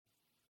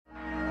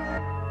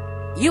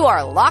You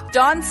are Locked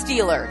On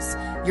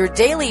Steelers, your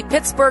daily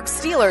Pittsburgh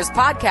Steelers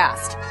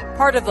podcast,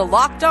 part of the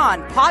Locked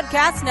On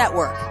Podcast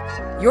Network,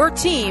 your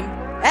team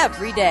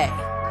every day.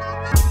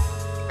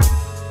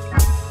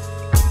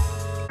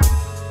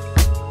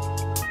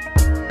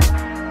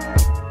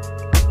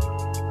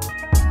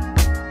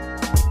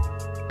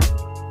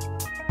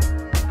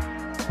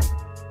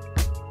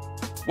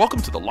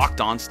 Welcome to the Locked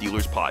On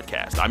Steelers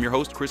podcast. I'm your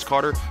host, Chris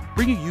Carter,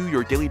 bringing you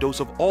your daily dose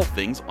of all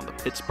things on the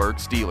Pittsburgh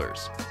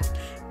Steelers.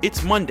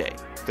 It's Monday,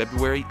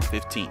 February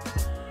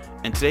 15th,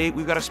 and today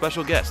we've got a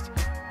special guest,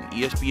 an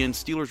ESPN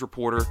Steelers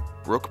reporter,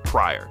 Brooke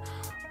Pryor.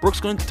 Brooke's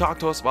going to talk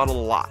to us about a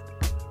lot.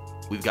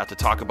 We've got to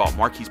talk about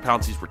Maurkice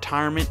Pouncey's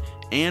retirement,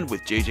 and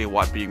with J.J.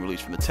 Watt being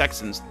released from the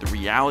Texans, the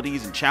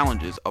realities and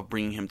challenges of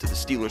bringing him to the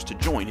Steelers to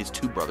join his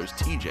two brothers,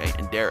 TJ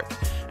and Derek.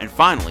 And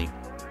finally,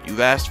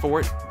 you've asked for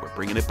it, we're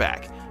bringing it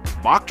back.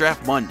 Mock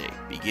Draft Monday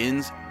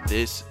begins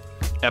this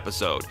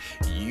episode.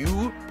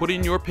 You put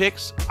in your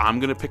picks. I'm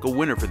going to pick a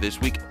winner for this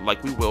week,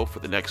 like we will for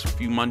the next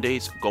few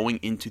Mondays going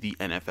into the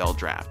NFL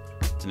draft.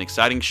 It's an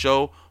exciting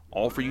show,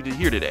 all for you to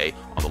hear today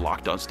on the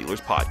Locked On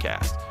Steelers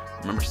podcast.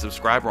 Remember to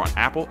subscribe. We're on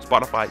Apple,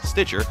 Spotify,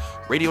 Stitcher,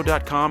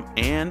 Radio.com,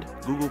 and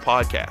Google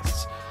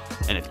Podcasts.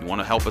 And if you want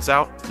to help us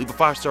out, leave a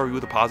 5-star review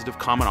with a positive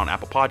comment on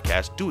Apple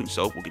Podcasts. Doing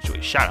so will get you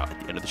a shout out at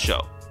the end of the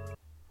show.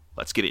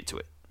 Let's get into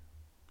it.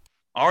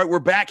 All right, we're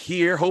back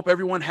here. Hope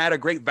everyone had a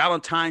great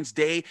Valentine's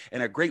Day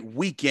and a great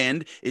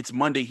weekend. It's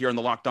Monday here on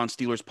the Locked On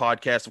Steelers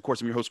podcast. Of course,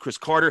 I'm your host, Chris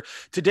Carter.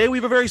 Today, we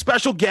have a very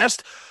special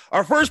guest,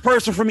 our first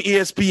person from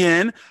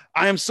ESPN.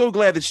 I am so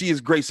glad that she is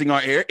gracing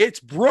our air.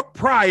 It's Brooke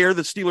Pryor,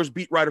 the Steelers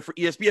beat writer for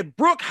ESPN.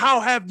 Brooke, how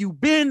have you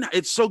been?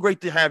 It's so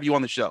great to have you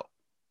on the show.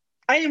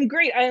 I am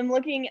great. I am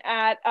looking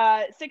at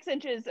 6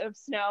 inches of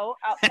snow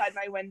outside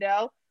my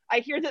window. I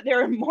hear that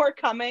there are more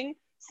coming,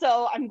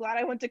 so I'm glad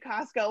I went to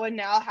Costco and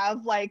now have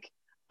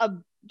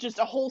just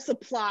a whole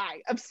supply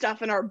of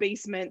stuff in our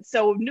basement.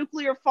 So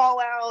nuclear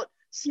fallout,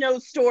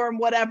 snowstorm,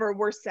 whatever,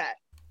 we're set.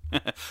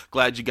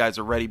 Glad you guys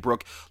are ready,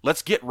 Brooke.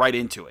 Let's get right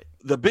into it.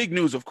 The big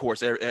news, of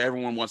course,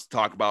 everyone wants to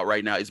talk about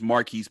right now is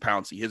Maurkice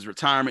Pouncey. His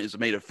retirement is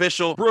made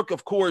official. Brooke,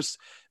 of course,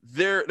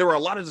 there were a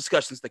lot of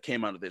discussions that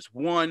came out of this.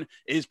 One,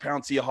 is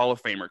Pouncey a Hall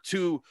of Famer?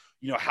 Two,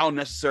 how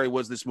necessary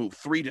was this move?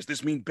 Three, does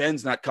this mean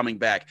Ben's not coming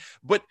back?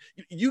 But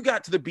you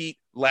got to the beat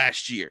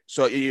last year.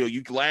 So,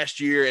 last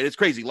year, and it's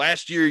crazy.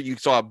 Last year, you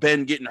saw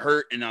Ben getting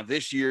hurt. And now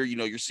this year,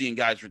 you're seeing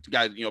guys,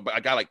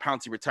 a guy like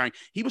Pouncey retiring.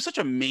 He was such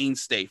a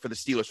mainstay for the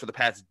Steelers for the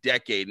past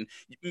decade. And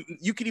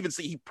you could even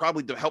see he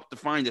probably helped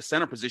define the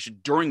center position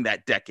during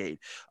that decade.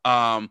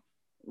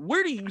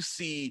 Where do you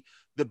see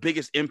the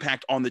biggest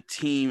impact on the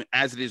team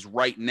as it is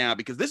right now?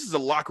 Because this is a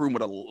locker room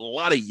with a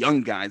lot of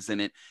young guys in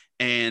it.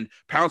 And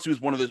Pouncey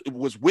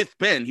was with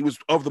Ben. He was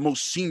of the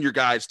most senior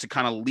guys to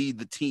kind of lead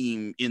the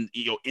team in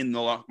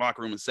the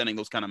locker room and sending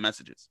those kind of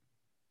messages.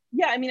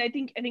 Yeah, I mean, I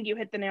think you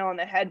hit the nail on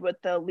the head with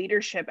the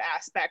leadership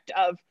aspect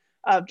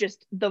of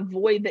just the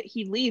void that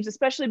he leaves,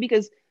 especially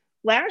because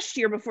last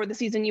year before the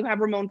season, you have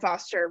Ramon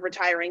Foster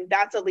retiring.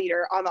 That's a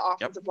leader on the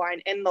offensive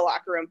line in the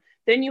locker room.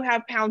 Then you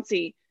have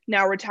Pouncey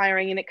now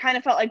retiring. And it kind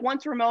of felt like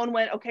once Ramon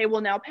went, okay,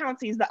 well, now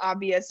Pouncey's the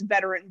obvious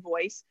veteran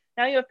voice.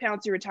 Now you have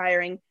Pouncey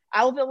retiring.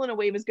 Al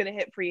Villanueva is going to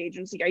hit free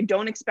agency. I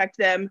don't expect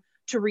them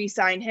to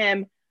re-sign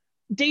him.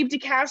 Dave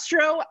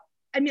DeCastro,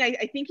 I mean,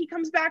 I think he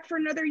comes back for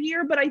another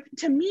year, but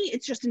to me,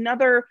 it's just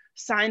another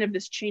sign of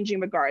this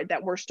changing regard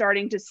that we're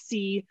starting to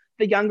see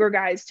the younger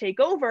guys take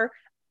over.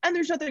 And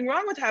there's nothing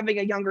wrong with having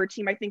a younger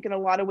team. I think in a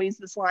lot of ways,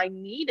 this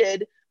line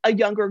needed a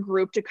younger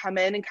group to come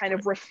in and kind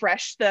of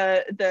refresh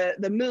the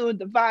mood,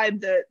 the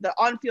vibe, the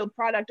on-field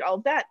product, all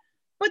of that.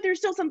 But there's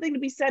still something to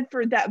be said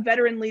for that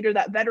veteran leader,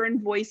 that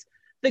veteran voice,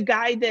 the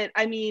guy that,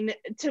 I mean,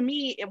 to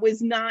me, it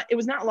was not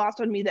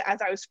lost on me that as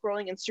I was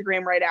scrolling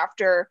Instagram right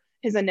after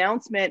his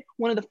announcement,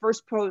 one of the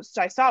first posts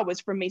I saw was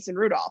from Mason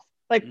Rudolph.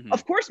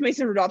 Of course,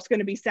 Mason Rudolph's going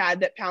to be sad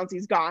that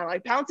Pouncey's gone.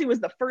 Pouncey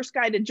was the first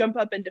guy to jump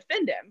up and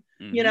defend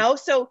him,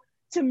 So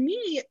to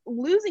me,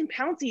 losing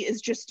Pouncey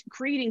is just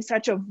creating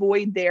such a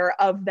void there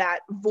of that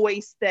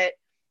voice that,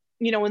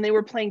 when they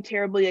were playing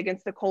terribly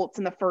against the Colts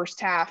in the first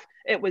half,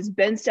 it was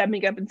Ben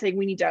stepping up and saying,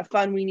 we need to have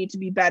fun, we need to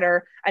be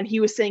better. And he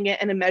was saying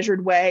it in a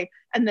measured way.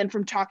 And then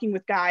from talking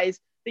with guys,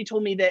 they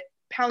told me that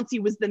Pouncey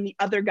was then the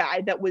other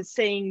guy that was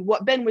saying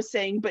what Ben was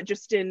saying, but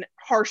just in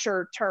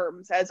harsher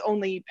terms, as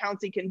only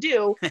Pouncey can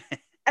do.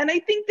 And I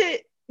think that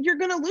you're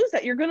going to lose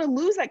that. You're going to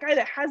lose that guy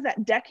that has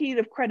that decade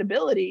of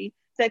credibility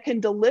that can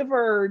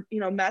deliver,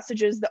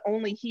 messages that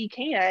only he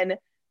can.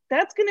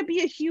 That's going to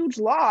be a huge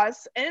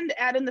loss. And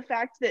add in the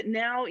fact that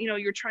now,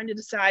 you're trying to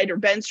decide, or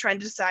Ben's trying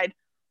to decide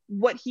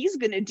what he's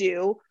going to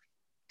do.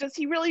 Does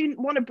he really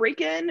want to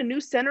break in a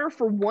new center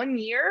for 1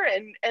 year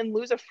and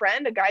lose a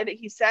friend, a guy that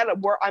he said,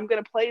 I'm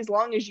going to play as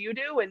long as you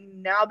do?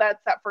 And now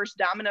that's that first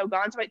domino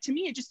gone. So to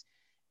me,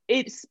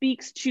 it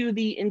speaks to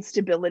the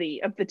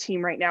instability of the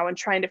team right now and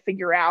trying to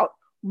figure out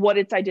what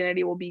its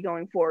identity will be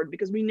going forward,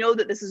 because we know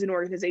that this is an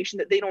organization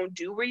that they don't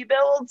do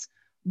rebuilds,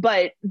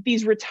 But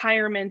these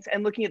retirements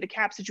and looking at the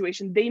cap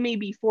situation, they may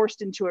be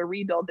forced into a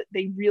rebuild that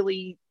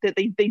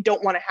they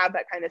don't want to have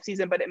that kind of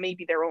season, but it may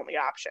be their only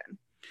option.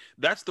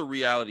 That's the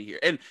reality here.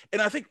 And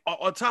I think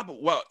on top of,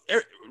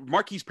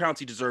 Maurkice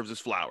Pouncey deserves his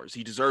flowers.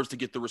 He deserves to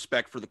get the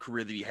respect for the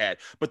career that he had.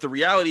 But the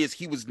reality is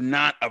he was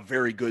not a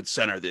very good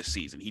center this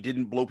season. He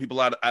didn't blow people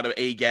out of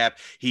A gap.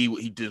 He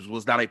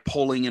was not a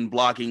pulling and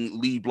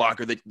blocking lead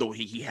blocker that though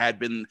he had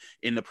been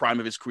in the prime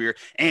of his career.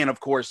 And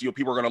of course,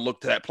 people are going to look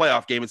to that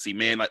playoff game and see,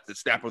 man, like the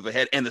snap of the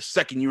head, and the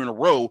second year in a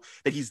row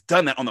that he's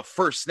done that on the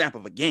first snap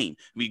of a game.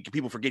 I mean,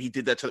 people forget he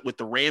did that with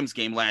the Rams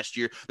game last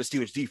year. The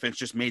Steelers defense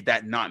just made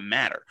that not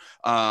matter.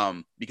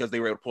 Because they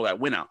were able to pull that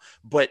win out.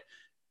 But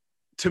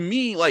to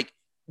me, like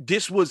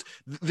there's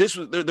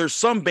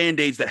some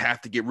Band-Aids that have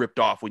to get ripped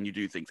off when you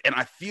do things. And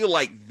I feel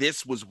like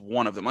this was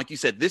one of them. Like you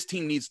said, this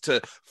team needs to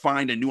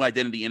find a new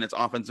identity in its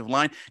offensive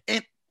line.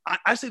 And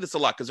I say this a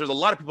lot because there's a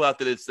lot of people out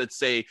there that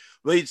say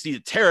they just need to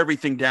tear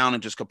everything down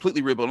and just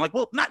completely rebuild. I'm like,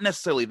 well, not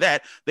necessarily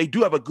that. They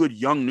do have a good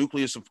young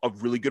nucleus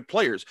of really good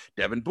players.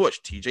 Devin Bush,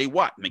 TJ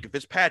Watt, Minka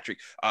Fitzpatrick,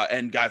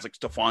 and guys like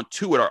Stephon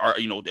Tuitt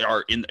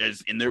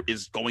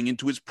is going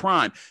into his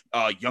prime.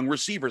 Young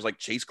receivers like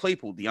Chase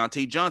Claypool,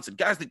 Deontay Johnson,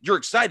 guys that you're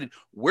excited.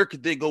 Where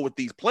could they go with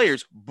these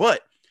players?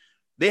 But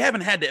they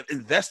haven't had to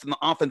invest in the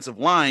offensive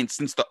line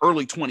since the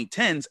early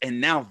 2010s, and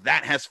now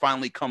that has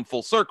finally come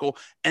full circle,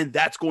 and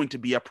that's going to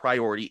be a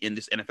priority in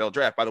this NFL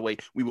draft. By the way,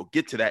 we will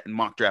get to that in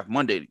Mock Draft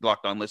Monday.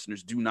 Locked On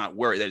listeners, do not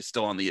worry. That is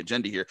still on the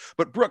agenda here.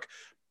 But, Brooke,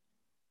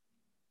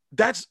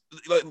 that's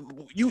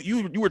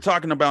you were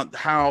talking about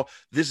how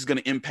this is going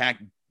to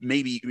impact.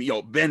 Maybe,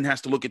 Ben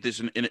has to look at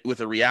this with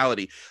a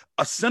reality.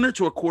 A center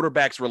to a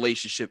quarterback's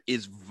relationship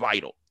is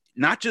vital.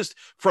 Not just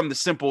from the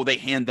simple, they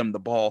hand them the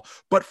ball,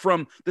 but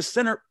from the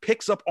center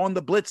picks up on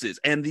the blitzes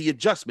and the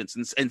adjustments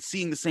and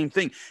seeing the same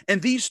thing.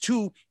 And these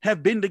two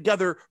have been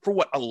together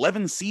for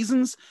 11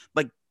 seasons?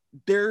 Like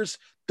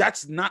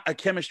that's not a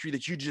chemistry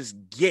that you just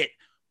get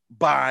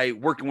by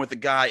working with a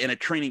guy in a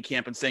training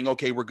camp and saying,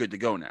 okay, we're good to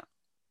go now.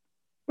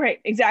 Right.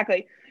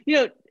 Exactly.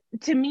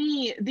 To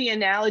me, the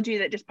analogy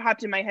that just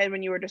popped in my head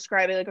when you were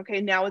describing, like,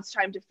 okay, now it's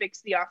time to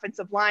fix the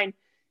offensive line.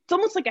 It's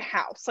almost like a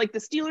house. Like the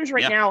Steelers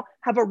right now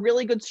have a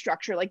really good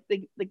structure. Like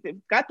they've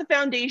got the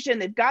foundation,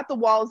 they've got the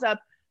walls up.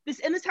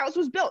 This house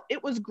was built.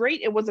 It was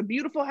great. It was a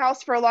beautiful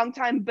house for a long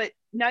time, but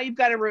now you've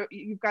got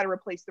to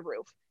replace the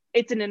roof.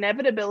 It's an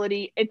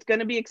inevitability. It's going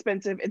to be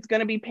expensive. It's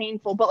going to be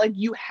painful, but like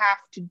you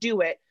have to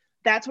do it.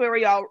 That's where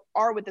we all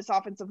are with this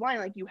offensive line.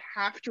 Like you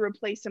have to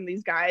replace some of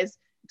these guys.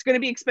 It's going to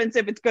be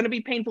expensive. It's going to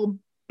be painful,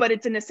 but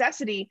it's a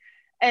necessity.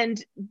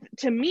 And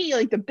to me,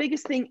 like the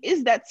biggest thing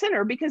is that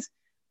center, because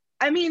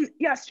I mean,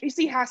 yes,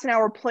 JC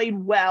Hassenauer played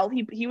well.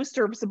 He was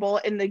serviceable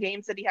in the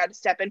games that he had to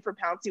step in for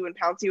Pouncey when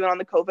Pouncey went on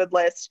the COVID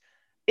list.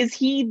 Is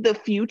he the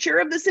future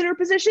of the center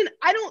position?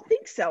 I don't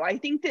think so. I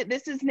think that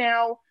this is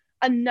now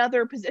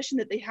another position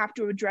that they have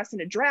to address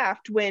in a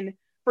draft when,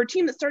 for a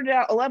team that started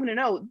out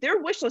 11-0, their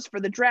wish list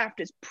for the draft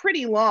is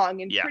pretty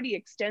long and pretty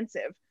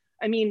extensive.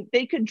 I mean,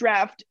 they could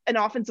draft an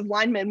offensive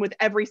lineman with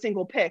every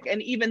single pick.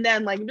 And even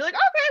then, like, be like,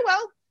 okay,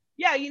 well,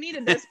 yeah, you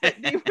needed this, but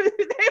they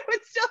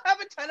would still have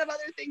a ton of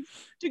other things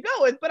to go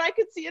with. But I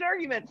could see an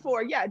argument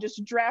for,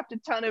 just draft a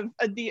ton of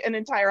an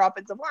entire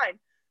offensive line.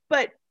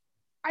 But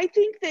I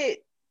think that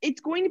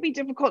it's going to be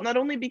difficult, not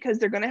only because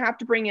they're going to have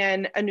to bring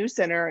in a new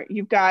center.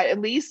 You've got at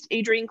least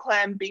Adrian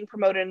Clem being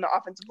promoted in the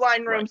offensive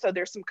line room, so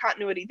there's some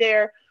continuity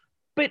there.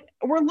 But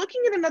we're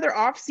looking at another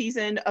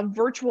offseason of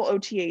virtual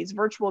OTAs,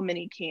 virtual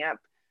mini camp.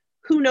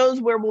 Who knows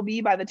where we'll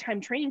be by the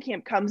time training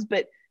camp comes,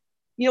 but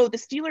the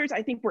Steelers,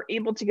 I think, were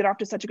able to get off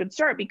to such a good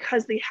start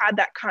because they had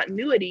that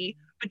continuity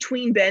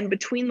between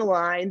the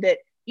line, that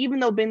even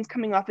though Ben's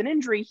coming off an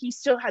injury, he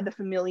still had the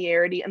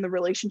familiarity and the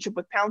relationship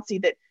with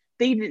Pouncey that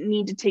they didn't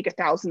need to take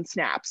 1,000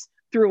 snaps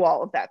through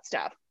all of that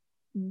stuff.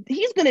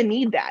 He's going to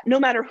need that.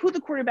 No matter who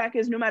the quarterback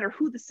is, no matter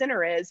who the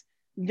center is,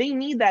 they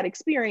need that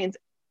experience.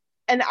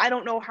 And I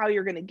don't know how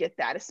you're going to get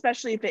that,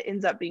 especially if it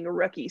ends up being a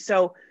rookie.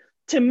 So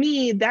to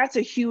me, that's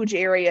a huge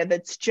area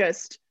that's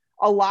just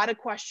a lot of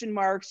question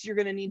marks. You're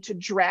going to need to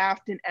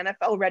draft an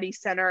NFL-ready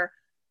center.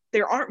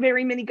 There aren't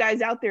very many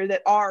guys out there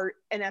that are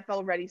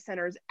NFL-ready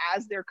centers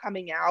as they're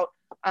coming out.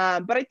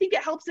 But I think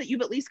it helps that you've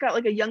at least got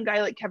like a young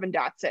guy like Kevin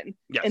Dotson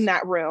in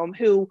that room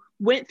who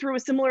went through a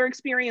similar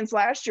experience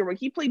last year where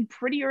he played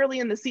pretty early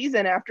in the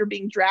season after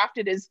being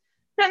drafted as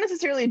not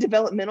necessarily a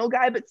developmental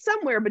guy, but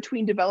somewhere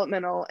between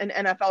developmental and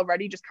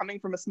NFL-ready, just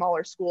coming from a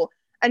smaller school.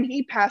 And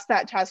he passed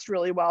that test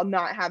really well,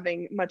 not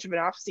having much of an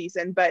off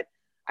season. But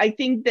I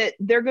think that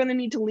they're going to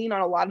need to lean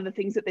on a lot of the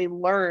things that they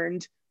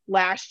learned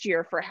last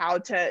year for how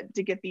to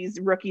get these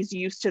rookies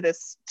used to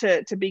this,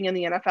 to being in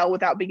the NFL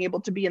without being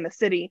able to be in the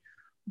city.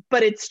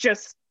 But it's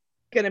just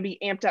going to be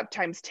amped up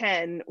times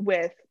 10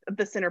 with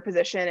the center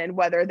position, and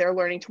whether they're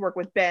learning to work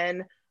with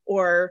Ben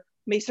or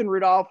Mason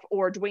Rudolph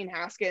or Dwayne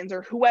Haskins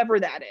or whoever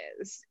that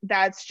is.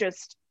 That's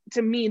just,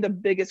 to me, the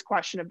biggest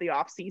question of the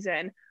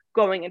offseason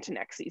going into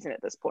next season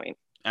at this point.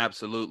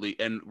 Absolutely.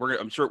 And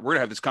I'm sure we're going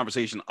to have this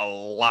conversation a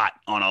lot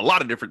on a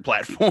lot of different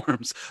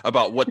platforms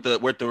about what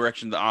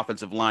direction the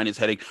offensive line is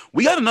heading.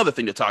 We got another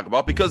thing to talk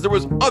about because there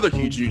was other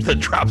huge news that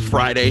dropped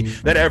Friday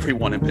that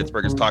everyone in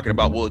Pittsburgh is talking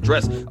about. We'll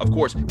address, of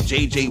course,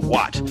 J.J.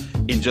 Watt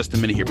in just a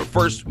minute here. But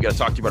first, we got to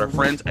talk to you about our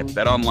friends at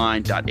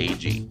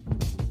betonline.ag.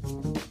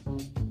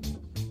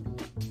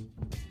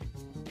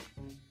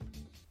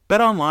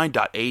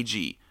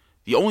 betonline.ag,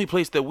 the only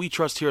place that we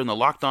trust here in the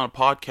Locked On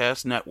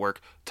Podcast Network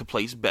to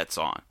place bets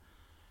on.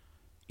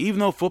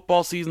 Even though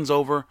football season's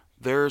over,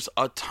 there's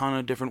a ton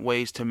of different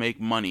ways to make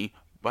money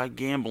by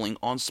gambling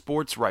on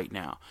sports right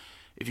now.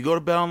 If you go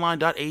to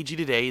betonline.ag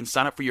today and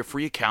sign up for your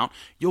free account,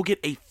 you'll get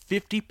a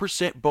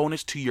 50%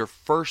 bonus to your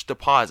first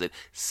deposit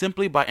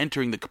simply by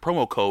entering the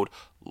promo code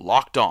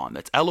LOCKEDON.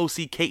 That's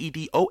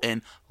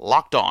LOCKEDON,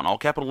 Locked On, all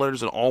capital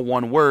letters and all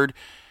one word,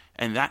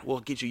 and that will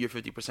get you your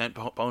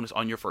 50% bonus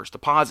on your first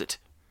deposit.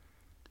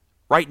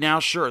 Right now,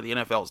 sure, the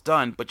NFL's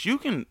done, but you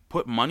can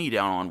put money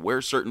down on where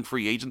certain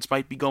free agents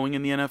might be going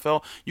in the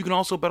NFL. You can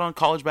also bet on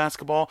college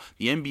basketball,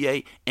 the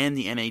NBA, and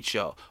the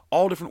NHL.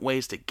 All different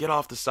ways to get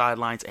off the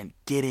sidelines and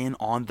get in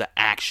on the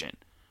action.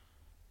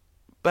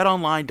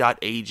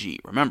 BetOnline.ag.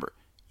 Remember,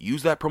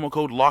 use that promo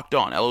code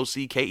LOCKEDON,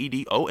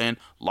 LOCKEDON,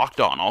 Locked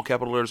On, all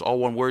capital letters, all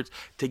one words,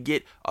 to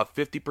get a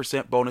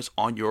 50% bonus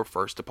on your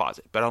first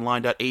deposit.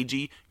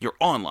 BetOnline.ag, your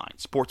online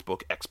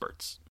sportsbook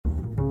experts.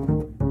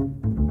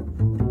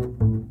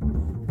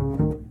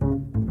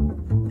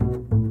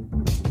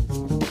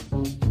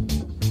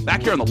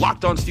 Back here on the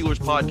Locked On Steelers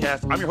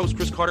podcast, I'm your host,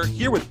 Chris Carter,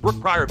 here with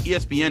Brooke Pryor of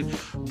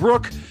ESPN.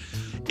 Brooke,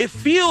 it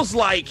feels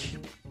like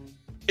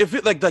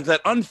that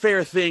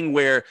unfair thing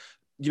where,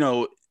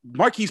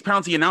 Maurkice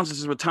Pouncey announces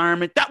his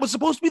retirement. That was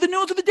supposed to be the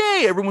news of the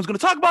day. Everyone's going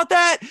to talk about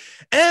that.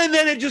 And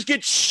then it just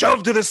gets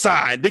shoved to the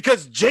side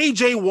because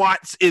J.J.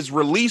 Watt is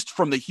released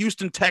from the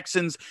Houston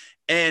Texans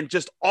and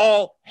just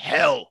all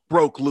hell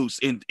broke loose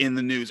in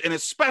the news, and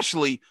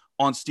especially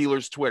on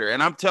Steelers Twitter.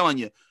 And I'm telling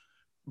you,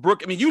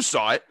 Brooke, I mean, you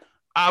saw it.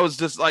 I was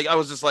just like,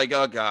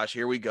 oh gosh,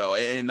 here we go.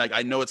 And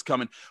I know it's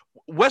coming.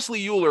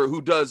 Wesley Euler,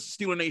 who does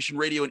Steeler Nation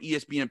Radio and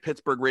ESPN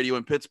Pittsburgh Radio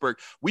in Pittsburgh,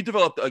 we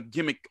developed a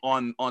gimmick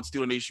on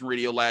Steeler Nation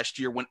Radio last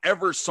year.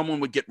 Whenever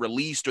someone would get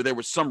released or there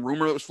was some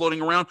rumor that was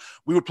floating around,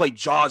 we would play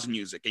Jaws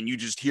music, and you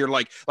just hear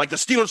like the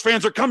Steelers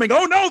fans are coming.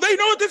 Oh no, they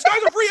know this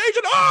guy's a free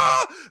agent.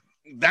 Ah!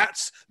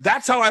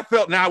 That's how I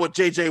felt now with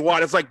J.J.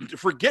 Watt. It's like,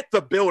 forget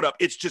the buildup.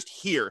 It's just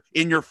here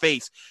in your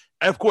face.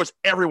 And of course,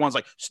 everyone's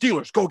like,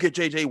 Steelers, go get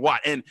J.J. Watt.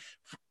 And,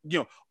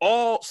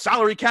 all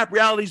salary cap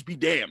realities be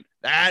damned.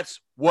 That's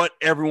what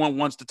everyone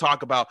wants to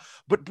talk about.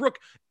 But, Brooke,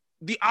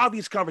 the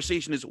obvious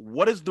conversation is,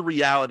 what is the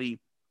reality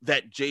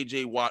that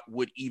J.J. Watt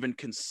would even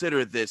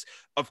consider this?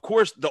 Of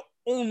course, the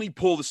only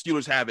pull the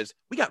Steelers have is,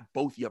 we got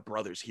both your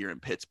brothers here in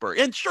Pittsburgh.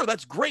 And sure,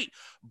 that's great.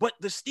 But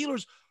the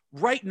Steelers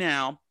right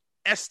now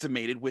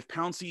estimated with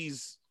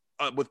Pouncey's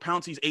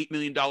 $8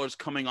 million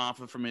coming off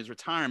from his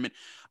retirement,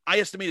 I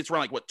estimate it's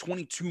around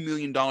 $22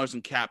 million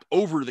in cap,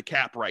 over the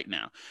cap right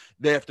now.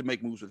 They have to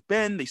make moves with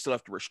Ben. They still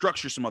have to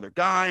restructure some other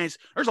guys.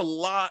 There's a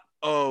lot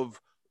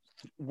of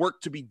work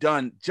to be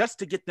done just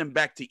to get them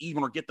back to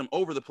even or get them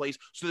over the place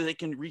so that they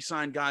can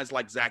re-sign guys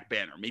like Zach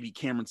Banner, maybe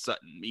Cameron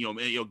Sutton,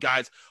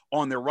 guys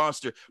on their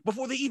roster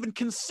before they even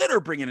consider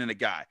bringing in a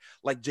guy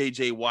like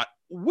J.J. Watt.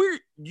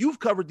 You've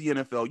covered the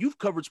NFL, you've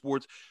covered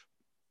sports.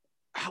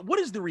 What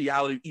is the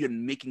reality of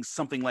even making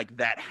something like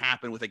that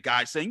happen with a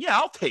guy saying, yeah,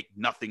 I'll take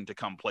nothing to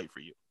come play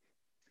for you?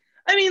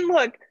 I mean,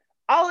 look,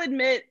 I'll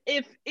admit,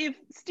 if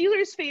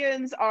Steelers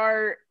fans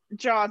are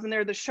Jaws and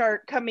they're the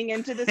shark coming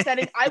into the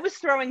setting, I was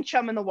throwing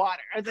chum in the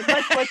water. I was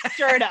like, let's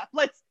stir it up.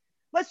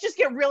 Let's just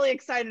get really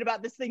excited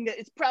about this thing that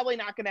it's probably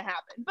not going to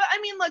happen. But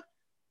I mean, look,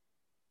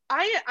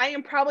 I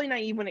am probably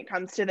naive when it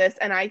comes to this.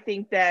 And I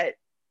think that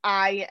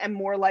I am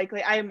more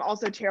likely, I am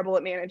also terrible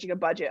at managing a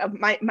budget of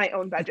my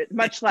own budget,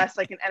 much less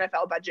like an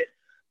NFL budget.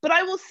 But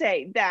I will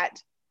say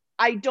that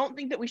I don't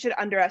think that we should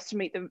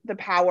underestimate the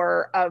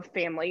power of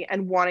family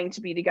and wanting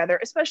to be together,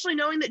 especially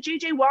knowing that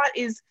J.J. Watt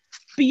is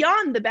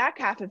beyond the back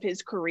half of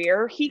his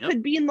career. He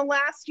could be in the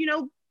last,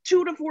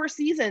 2 to 4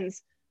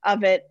 seasons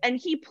of it. And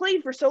he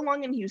played for so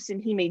long in Houston.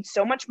 He made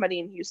so much money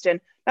in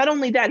Houston. Not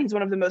only that, he's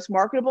one of the most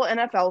marketable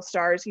NFL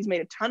stars. He's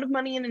made a ton of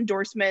money in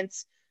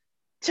endorsements.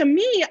 To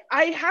me,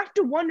 I have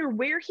to wonder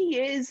where he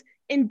is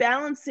in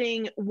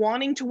balancing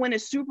wanting to win a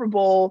Super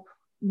Bowl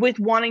with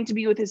wanting to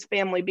be with his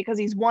family, because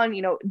he's won,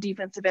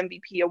 defensive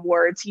MVP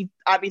awards. He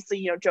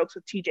obviously, jokes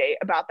with TJ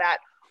about that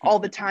all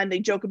the time. They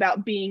joke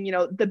about being,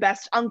 the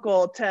best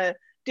uncle to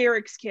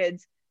Derek's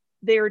kids.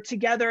 They're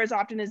together as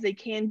often as they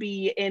can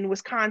be in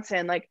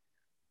Wisconsin. Like,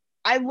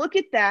 I look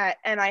at that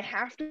and I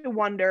have to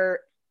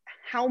wonder,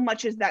 how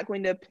much is that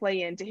going to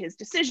play into his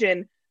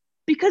decision?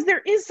 Because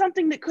there is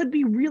something that could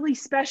be really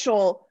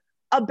special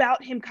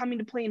about him coming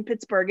to play in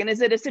Pittsburgh. And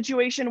is it a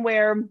situation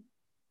where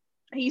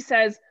he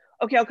says,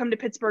 okay, I'll come to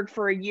Pittsburgh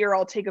for a year,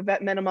 I'll take a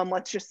vet minimum,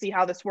 let's just see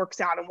how this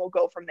works out and we'll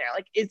go from there?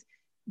 Like,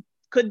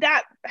 could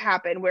that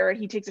happen where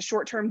he takes a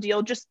short-term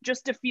deal just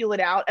to feel it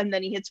out, and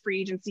then he hits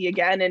free agency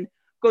again and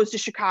goes to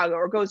Chicago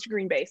or goes to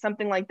Green Bay,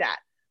 something like that.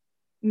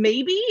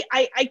 Maybe.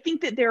 I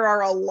think that there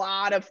are a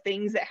lot of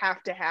things that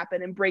have to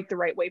happen and break the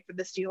right way for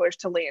the Steelers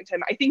to land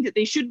him. I think that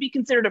they should be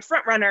considered a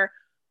front runner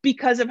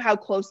because of how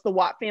close the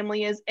Watt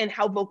family is and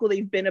how vocal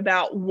they've been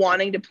about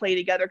wanting to play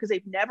together, because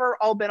they've never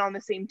all been on the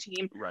same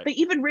team. Right. They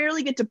even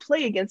rarely get to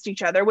play against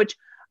each other, which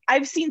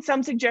I've seen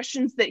some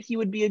suggestions that he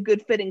would be a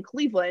good fit in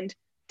Cleveland.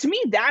 To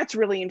me, that's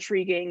really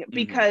intriguing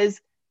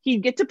because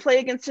he'd get to play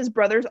against his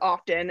brothers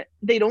often.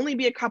 They'd only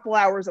be a couple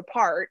hours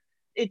apart.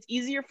 It's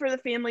easier for the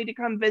family to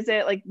come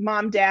visit, like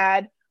mom,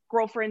 dad,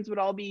 girlfriends would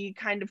all be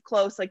kind of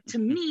close. Like, to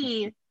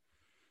me,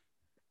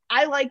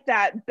 I like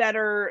that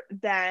better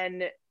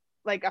than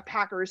like a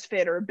Packers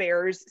fit or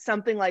Bears,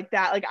 something like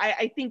that. Like,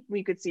 I think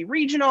we could see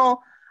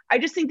regional. I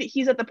just think that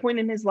he's at the point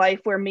in his life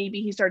where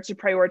maybe he starts to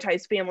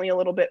prioritize family a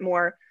little bit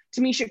more.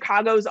 To me,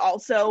 Chicago is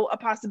also a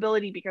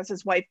possibility because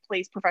his wife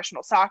plays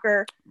professional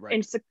soccer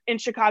in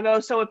Chicago.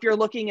 So if you're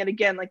looking at,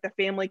 again, like the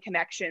family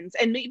connections,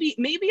 and maybe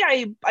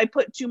I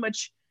put too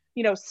much,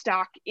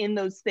 stock in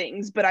those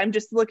things, but I'm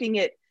just looking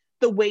at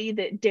the way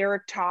that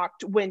Derek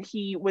talked when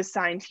he was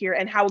signed here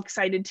and how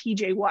excited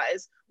TJ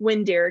was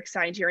when Derek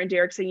signed here, and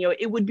Derek saying,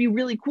 it would be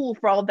really cool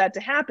for all of that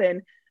to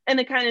happen. And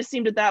it kind of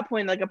seemed at that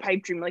point like a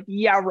pipe dream, like,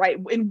 yeah, right.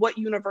 In what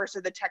universe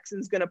are the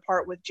Texans going to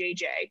part with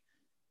JJ?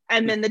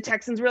 And then the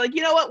Texans were like,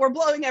 you know what? We're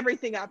blowing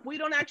everything up. We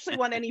don't actually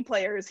want any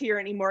players here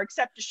anymore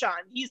except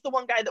Deshaun. He's the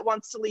one guy that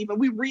wants to leave, and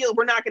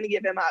we're not going to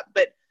give him up.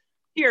 But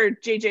here,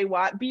 JJ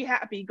Watt, be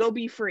happy, go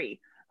be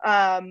free.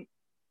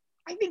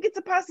 I think it's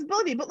a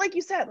possibility. But like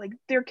you said, like,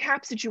 their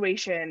cap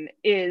situation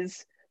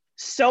is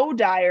so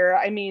dire.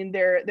 I mean,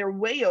 they're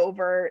way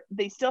over.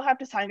 They still have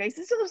to sign guys.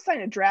 They still have to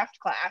sign a draft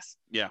class.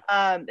 Yeah.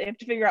 They have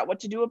to figure out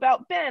what to do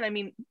about Ben. I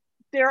mean,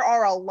 there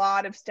are a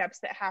lot of steps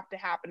that have to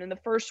happen. And the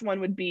first one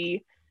would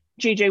be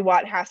JJ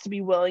Watt has to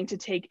be willing to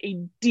take a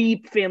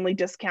deep family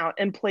discount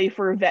and play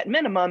for a vet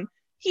minimum.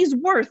 He's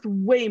worth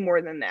way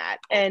more than that.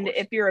 And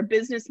if you're a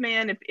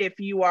businessman, if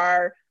you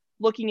are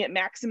looking at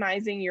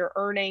maximizing your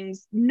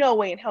earnings, no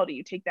way in hell do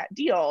you take that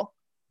deal.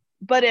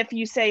 But if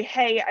you say,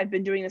 hey, I've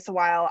been doing this a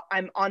while,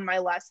 I'm on my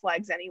last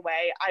legs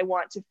anyway, I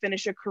want to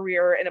finish a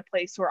career in a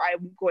place where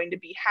I'm going to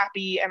be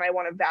happy and I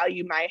want to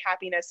value my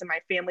happiness and my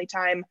family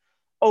time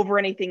over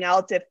anything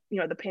else. If,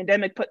 the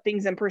pandemic put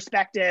things in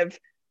perspective,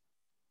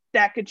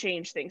 that could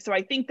change things. So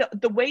I think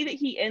the way that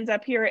he ends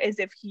up here is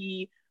if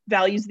he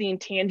values the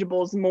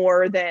intangibles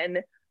more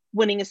than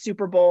winning a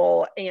Super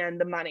Bowl and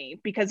the money,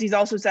 because he's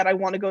also said, I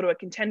want to go to a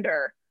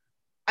contender.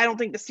 I don't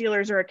think the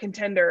Steelers are a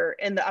contender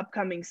in the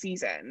upcoming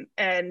season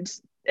and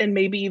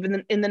maybe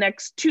even in the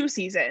next 2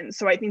 seasons.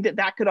 So I think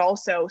that could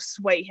also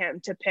sway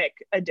him to pick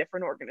a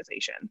different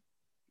organization.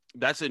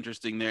 That's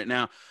interesting there.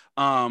 Now,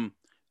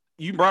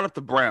 you brought up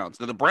the Browns.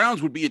 Now, the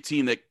Browns would be a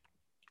team that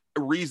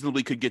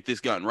reasonably could get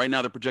this done. Right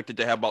now, they're projected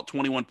to have about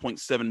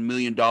 $21.7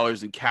 million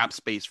in cap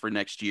space for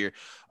next year.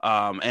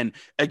 And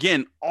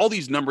again, all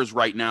these numbers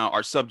right now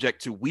are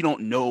subject to, we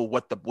don't know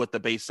what the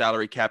base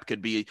salary cap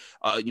could be.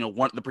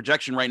 The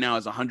projection right now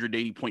is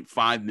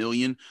 $180.5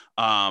 million.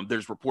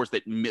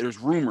 There's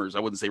rumors, I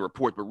wouldn't say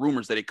report, but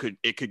rumors that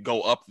it could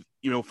go up,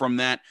 from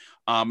that.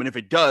 And if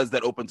it does,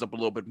 that opens up a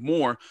little bit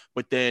more,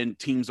 but then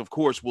teams, of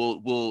course,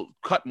 will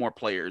cut more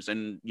players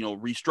and,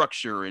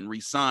 restructure and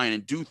resign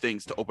and do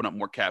things to open up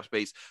more cap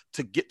space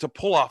to get to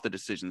pull off the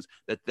decisions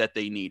that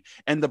they need.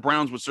 And the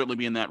Browns would certainly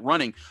be in that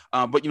running.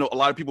 But, a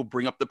lot of people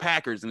bring up the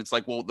Packers, and it's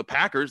like, well, the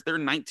Packers, they're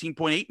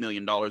 $19.8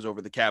 million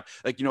over the cap.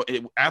 Like,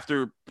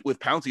 after with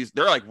Pouncey,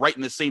 they're like right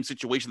in the same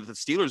situation that the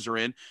Steelers are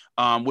in,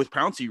 with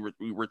Pouncey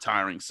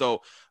retiring.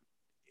 So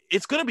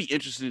it's going to be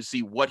interesting to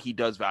see what he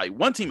does value.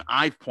 One team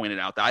I've pointed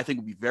out that I think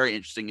would be very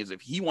interesting is if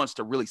he wants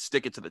to really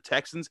stick it to the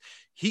Texans,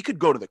 he could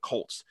go to the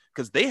Colts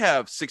because they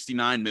have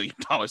 $69 million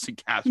in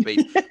cap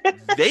space.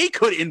 They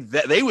could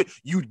invest.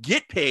 You'd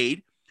get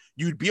paid.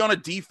 You'd be on a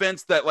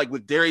defense that, like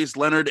with Darius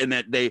Leonard, and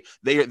that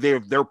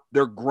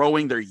they're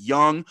growing, they're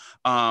young,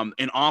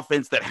 an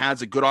offense that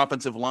has a good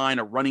offensive line,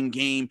 a running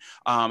game,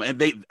 and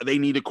they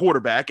need a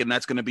quarterback, and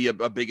that's going to be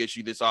a big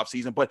issue this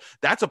offseason. But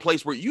that's a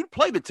place where you'd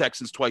play the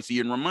Texans twice a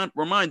year and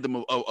remind them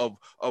of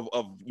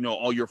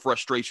all your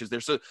frustrations there.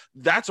 So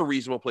that's a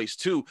reasonable place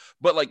too.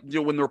 But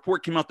when the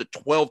report came out that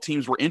 12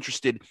 teams were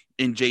interested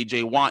in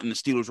JJ Watt and the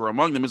Steelers were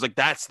among them, it's like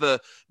that's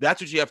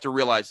what you have to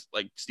realize,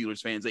 like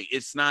Steelers fans. Like,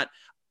 it's not.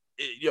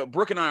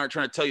 Brooke and I are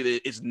trying to tell you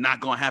that it's not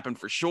going to happen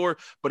for sure,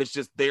 but it's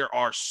just there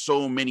are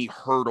so many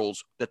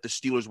hurdles that the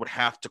Steelers would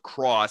have to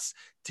cross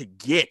to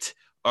get,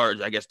 or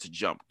I guess to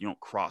jump. You don't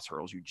cross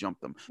hurdles, you jump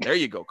them. There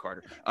you go,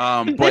 Carter.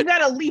 But they've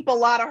got to leap a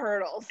lot of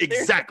hurdles.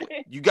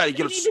 Exactly. You got to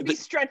get. They need to be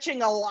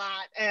stretching a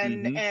lot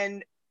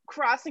and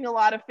crossing a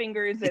lot of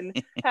fingers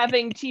and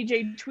having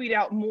TJ tweet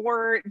out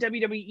more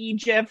WWE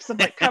GIFs of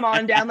like, come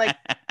on down. Like,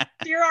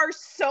 there are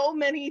so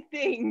many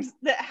things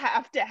that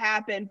have to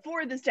happen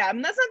for this to happen.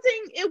 And that's not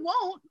saying it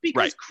won't,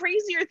 because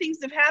crazier things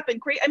have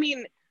happened. I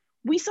mean,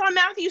 we saw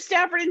Matthew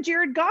Stafford and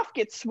Jared Goff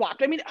get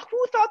swapped. I mean,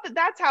 who thought that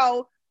that's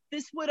how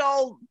this would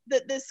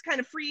this kind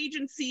of free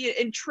agency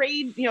and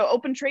trade,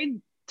 open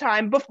trade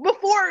time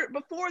before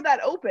that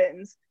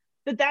opens,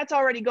 that's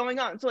already going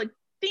on. So like,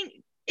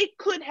 think it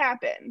could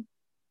happen,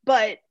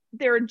 but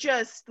there are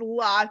just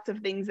lots of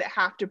things that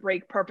have to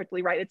break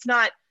perfectly right.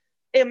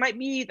 It might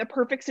be the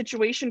perfect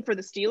situation for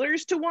the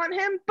Steelers to want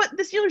him, but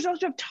the Steelers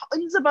also have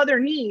tons of other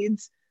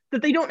needs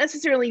that they don't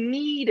necessarily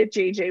need a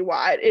JJ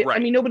Watt. Right. I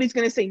mean, nobody's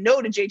going to say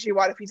no to JJ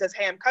Watt if he says,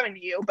 hey, I'm coming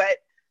to you, but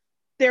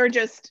there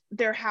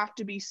have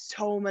to be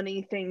so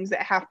many things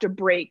that have to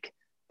break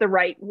the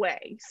right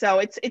way. So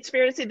it's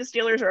fair to say the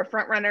Steelers are a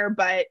front runner,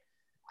 but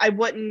I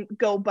wouldn't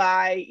go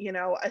buy,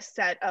 a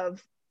set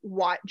of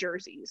Watt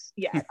jerseys.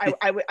 Yeah,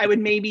 I would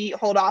maybe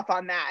hold off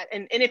on that.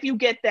 And if you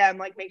get them,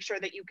 like, make sure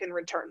that you can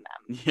return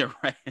them. Yeah,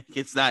 right.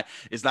 It's not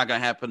gonna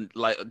happen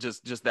like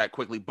just that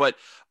quickly. But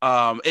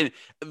and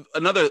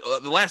the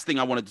last thing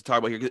I wanted to talk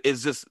about here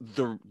is just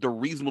the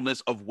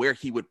reasonableness of where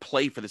he would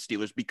play for the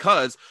Steelers,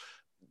 because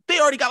they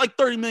already got like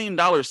 $30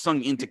 million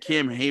sunk into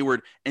Cam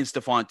Hayward and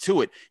Stephon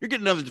Tuitt. You're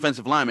getting another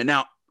defensive lineman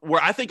now. Where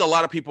I think a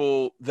lot of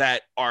people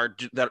that are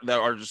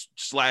just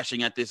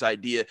slashing at this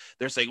idea,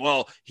 they're saying,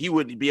 well, he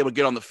wouldn't be able to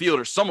get on the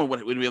field, or someone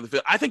wouldn't be able to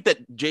field. I think that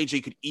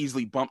JJ could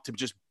easily bump to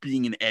just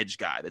being an edge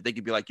guy, that they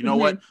could be like, you know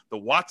what, the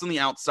Watts on the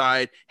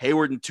outside,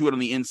 Hayward and Tuitt on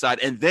the inside,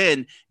 and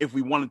then if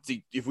we wanted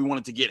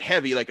to get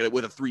heavy, like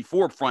with a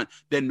 3-4 front,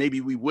 then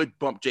maybe we would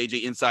bump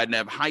JJ inside and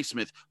have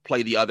Highsmith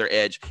play the other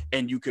edge,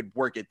 and you could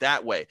work it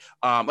that way.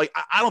 I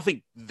don't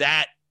think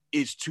that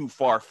is too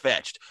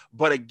far-fetched,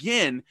 but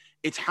again,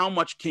 it's how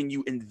much can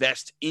you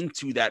invest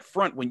into that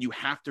front when you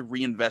have to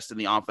reinvest in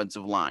the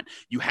offensive line.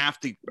 You have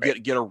to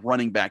get a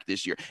running back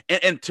this year.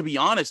 And to be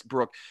honest,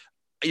 Brooke,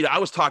 I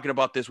was talking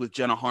about this with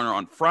Jenna Harner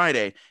on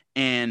Friday,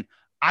 and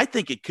I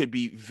think it could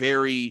be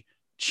very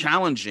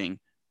challenging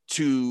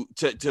to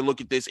look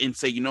at this and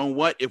say, you know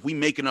what, if we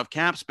make enough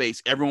cap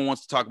space, everyone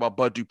wants to talk about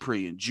Bud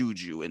Dupree and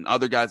Juju and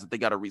other guys that they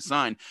got to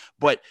re-sign.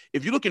 But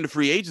if you look into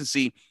free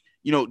agency,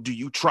 do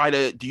you try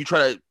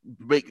to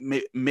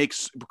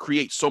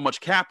create so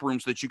much cap room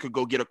so that you could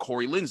go get a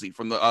Corey Lindsey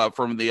from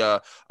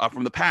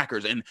the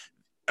Packers and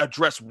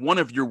address one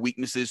of your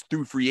weaknesses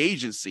through free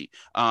agency?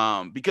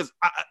 Because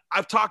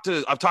I've talked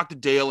to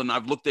Dale, and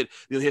I've looked at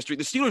the history.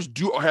 The Steelers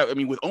do have,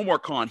 with Omar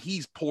Khan,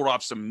 he's pulled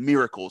off some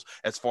miracles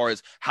as far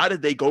as how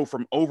did they go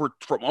from over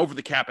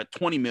the cap at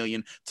 20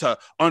 million to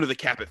under the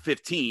cap at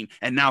 15,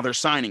 and now they're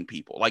signing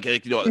people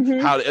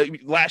how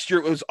last year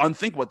it was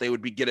unthinkable they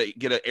would get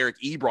a Eric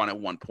Ebron at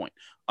one point.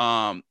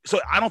 So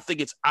I don't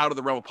think it's out of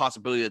the realm of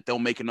possibility that they'll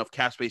make enough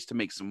cap space to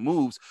make some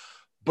moves.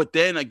 But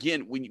then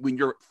again, when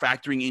you're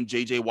factoring in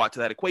JJ Watt to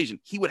that equation,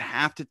 he would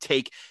have to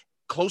take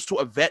close to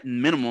a vet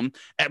minimum,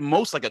 at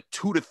most like a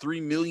 $2 to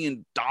 $3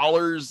 million.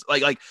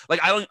 I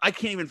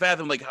can't even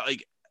fathom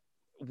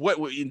what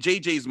in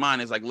JJ's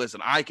mind is like, listen,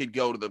 I could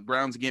go to the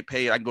Browns and get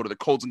paid. I can go to the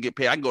Colts and get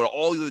paid. I can go to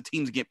all the other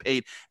teams and get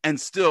paid and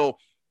still,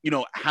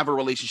 have a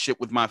relationship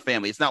with my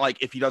family. It's not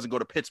like if he doesn't go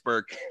to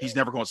Pittsburgh, he's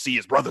never going to see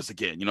his brothers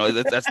again.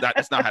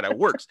 That's not how that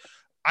works.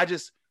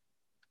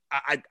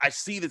 I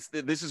see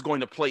this is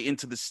going to play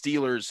into the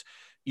Steelers,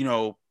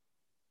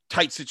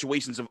 tight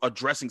situations of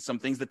addressing some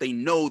things that they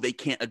know they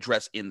can't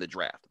address in the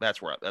draft.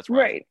 That's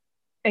right.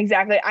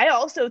 Exactly. I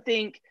also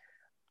think,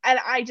 and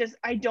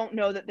I don't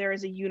know that there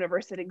is a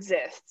universe that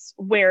exists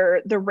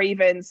where the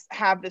Ravens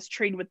have this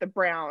trade with the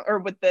Browns or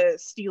with the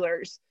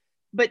Steelers.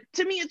 But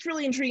to me, it's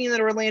really intriguing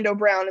that Orlando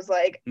Brown is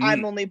like,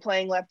 I'm only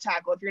playing left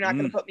tackle. If you're not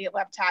going to put me at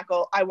left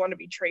tackle, I want to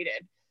be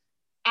traded.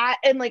 I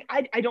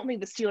don't think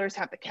the Steelers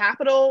have the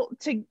capital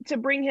to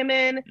bring him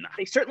in. No.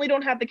 They certainly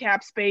don't have the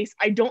cap space.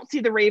 I don't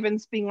see the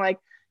Ravens being like,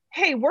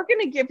 hey, we're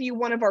going to give you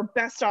one of our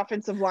best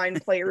offensive line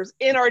players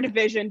in our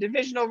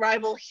divisional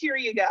rival. Here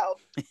you go.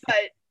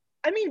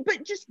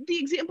 But just the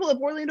example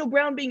of Orlando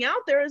Brown being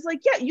out there is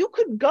like, yeah, you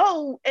could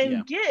go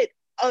and get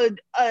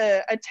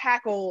a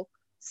tackle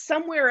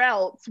somewhere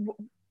else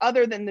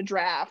other than the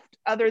draft,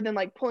 other than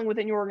like pulling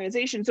within your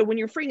organization. So when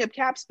you're freeing up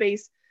cap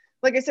space,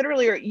 like I said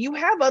earlier, you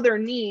have other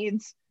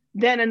needs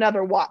than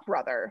another Watt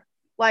brother.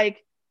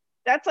 Like,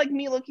 that's like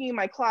me looking in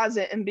my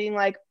closet and being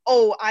like,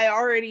 oh, I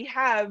already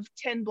have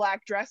 10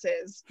 black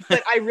dresses,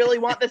 but I really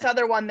want this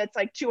other one that's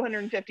like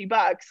 $250,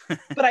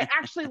 but I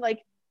actually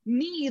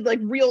need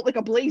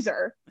a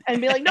blazer, and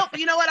be like, nope,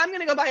 you know what? I'm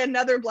going to go buy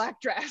another black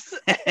dress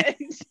and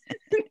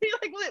be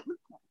like,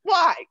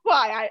 why?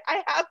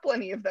 I have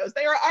plenty of those.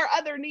 They are our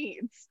other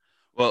needs.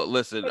 Well,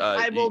 listen,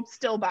 I will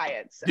still buy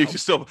it. So. You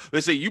still,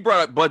 listen, you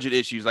brought up budget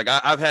issues. Like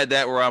I've had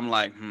that where I'm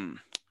like,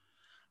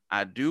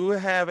 I do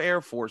have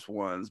Air Force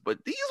Ones, but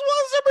these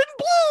ones are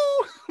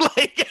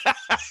in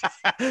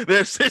blue.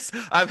 There's this,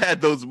 I've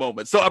had those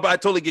moments. So I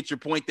totally get your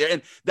point there.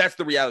 And that's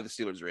the reality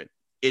the Steelers are in.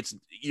 It's,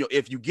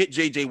 if you get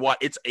JJ Watt,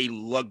 it's a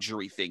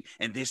luxury thing.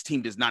 And this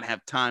team does not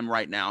have time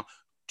right now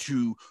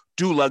to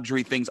do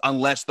luxury things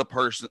unless the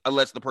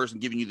person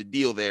giving you the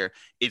deal there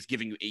is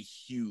giving you a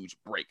huge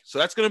break. So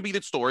that's going to be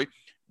the story.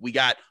 We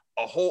got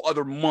a whole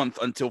other month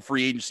until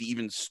free agency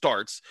even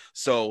starts.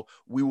 So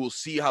we will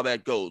see how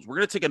that goes. We're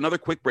going to take another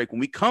quick break.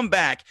 When we come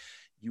back,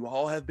 you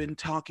all have been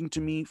talking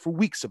to me for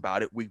weeks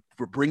about it. We've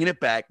we're bringing it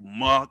back,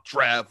 Mock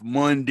Draft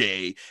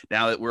Monday.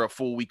 Now that we're a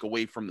full week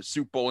away from the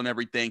Super Bowl and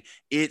everything,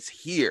 it's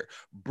here.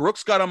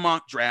 Brooke's got a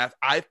mock draft.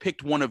 I've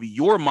picked one of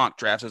your mock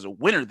drafts as a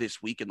winner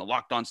this week in the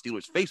Locked On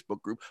Steelers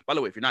Facebook group. By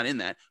the way, if you're not in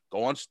that,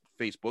 go on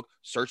Facebook,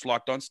 search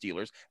Locked On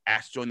Steelers,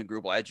 ask to join the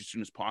group. I'll add you as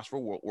soon as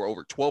possible. We're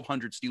over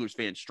 1,200 Steelers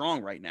fans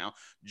strong right now.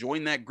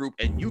 Join that group,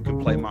 and you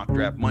can play Mock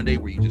Draft Monday,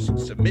 where you just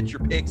submit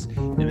your picks,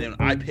 and then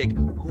I pick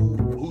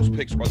whose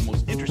picks are the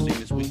most interesting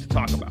this week to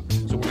talk about.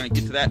 So we're going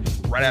to get to that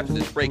right after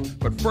this break.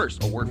 But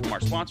first, a word from our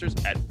sponsors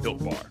at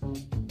Built Bar.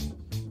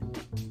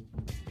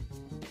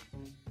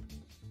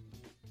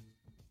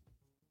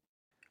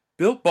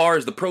 Built Bar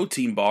is the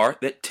protein bar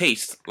that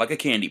tastes like a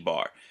candy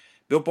bar.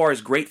 Built Bar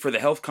is great for the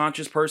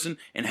health-conscious person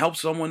and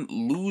helps someone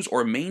lose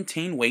or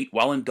maintain weight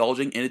while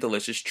indulging in a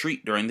delicious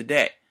treat during the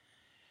day.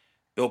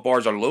 Built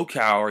Bars are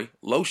low-calorie,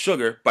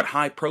 low-sugar, but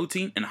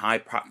high-protein and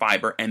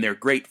high-fiber, and they're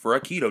great for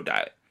a keto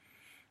diet.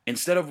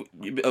 Instead of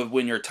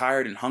when you're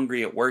tired and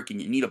hungry at work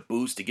and you need a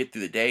boost to get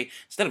through the day,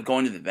 instead of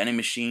going to the vending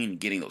machine and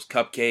getting those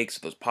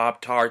cupcakes, those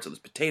Pop-Tarts, or those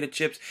potato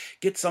chips,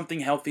 get something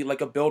healthy like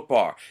a Built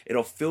Bar.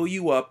 It'll fill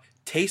you up,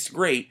 taste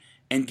great,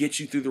 and get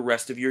you through the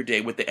rest of your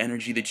day with the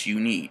energy that you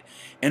need.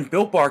 And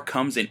Built Bar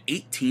comes in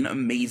 18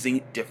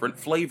 amazing different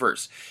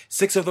flavors.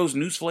 6 of those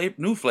new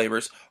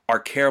flavors are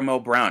caramel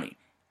brownie,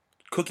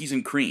 cookies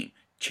and cream,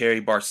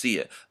 cherry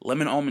barcia,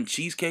 lemon almond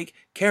cheesecake,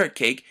 carrot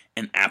cake,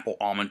 and apple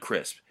almond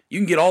crisp. You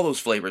can get all those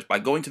flavors by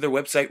going to their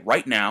website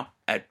right now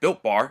at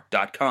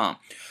BuiltBar.com.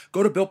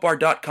 Go to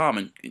BuiltBar.com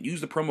and use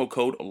the promo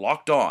code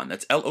LOCKEDON.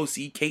 That's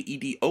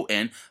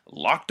LOCKEDON,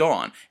 Locked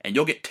On, and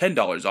you'll get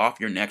 $10 off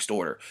your next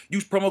order.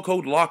 Use promo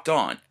code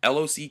LOCKEDON,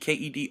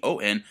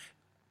 LOCKEDON,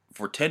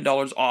 for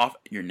 $10 off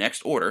your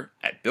next order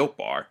at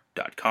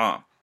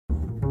BuiltBar.com.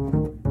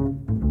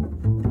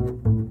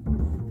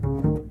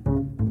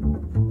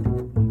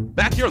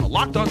 Back here on the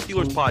Locked On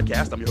Steelers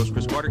podcast, I'm your host,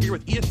 Chris Carter, here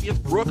with ESPN's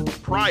Brooke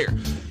Pryor.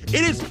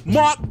 It is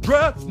Mock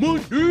Draft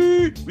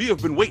Monday. We have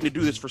been waiting to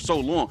do this for so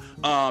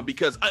long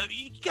because,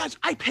 you guys,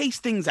 I pace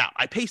things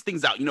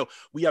out. You know,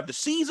 we have the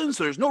season,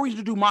 so there's no reason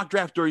to do mock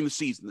draft during the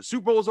season. The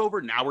Super Bowl is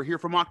over. Now we're here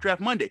for Mock Draft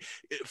Monday.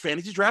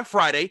 Fantasy Draft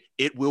Friday,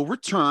 it will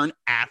return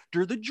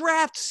after the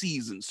draft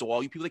season. So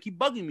all you people that keep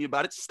bugging me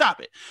about it,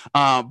 stop it.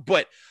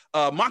 But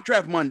Mock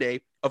Draft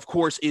Monday, of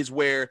course, is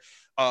where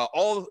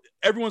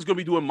everyone's going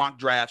to be doing mock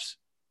drafts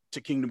to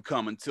Kingdom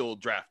Come until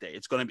draft day.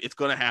 It's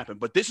gonna happen.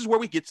 But this is where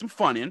we get some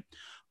fun in.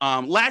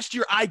 Last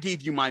year I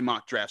gave you my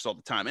mock drafts all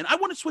the time, and I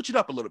want to switch it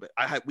up a little bit.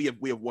 We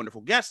have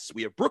wonderful guests.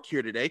 We have Brooke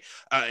here today,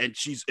 and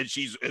she's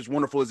as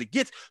wonderful as it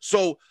gets.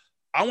 So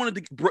I wanted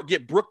to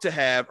get Brooke to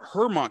have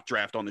her mock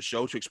draft on the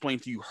show to explain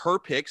to you her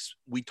picks.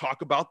 We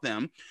talk about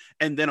them.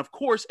 And then, of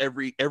course,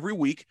 every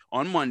week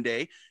on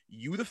Monday,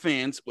 you, the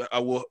fans,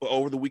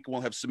 over the week will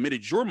have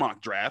submitted your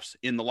mock drafts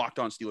in the Locked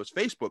On Steelers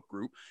Facebook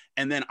group.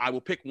 And then I will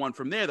pick one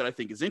from there that I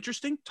think is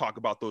interesting, talk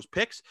about those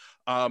picks,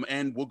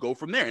 and we'll go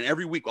from there. And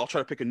every week I'll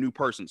try to pick a new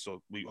person.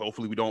 So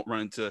hopefully we don't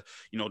run into,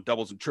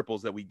 doubles and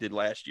triples that we did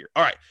last year.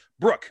 All right,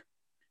 Brooke,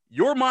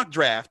 your mock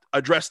draft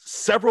addressed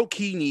several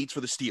key needs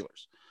for the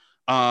Steelers.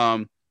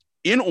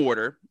 In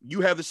order,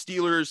 you have the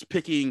Steelers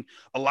picking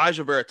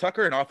Elijah Vera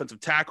Tucker, an offensive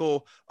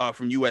tackle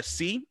from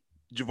USC,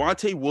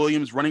 Javonte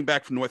Williams, running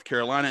back from North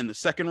Carolina in the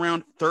second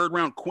round, third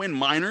round, Quinn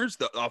Miners,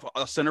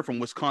 a center from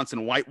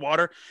Wisconsin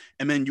Whitewater,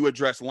 and then you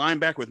address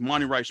linebacker with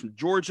Monty Rice from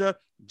Georgia,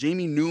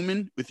 Jamie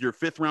Newman with your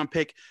fifth round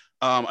pick,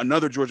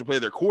 another Georgia player,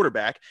 their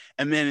quarterback,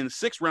 and then in the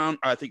sixth round,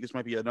 I think this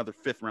might be another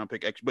fifth round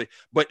pick, actually,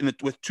 but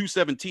with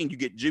 217, you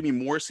get Jimmy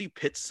Morrissey,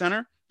 Pitt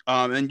center.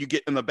 And then you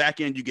get in the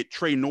back end, you get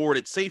Trey Nord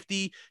at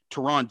safety,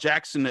 Teron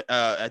Jackson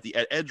at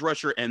edge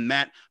rusher, and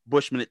Matt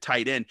Bushman at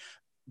tight end.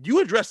 You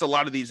addressed a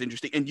lot of these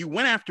interesting, and you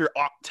went after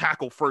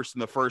tackle first in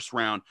the first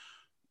round.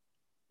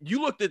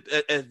 You looked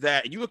at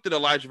that. You looked at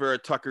Elijah Vera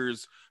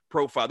Tucker's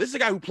profile. This is a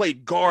guy who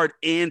played guard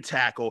and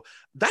tackle.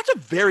 That's a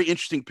very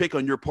interesting pick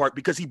on your part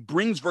because he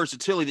brings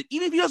versatility that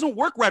even if he doesn't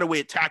work right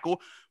away at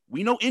tackle,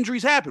 we know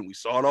injuries happen. We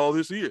saw it all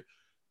this year.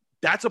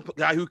 That's a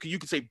guy who you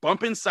could say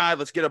bump inside.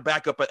 Let's get a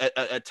backup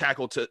at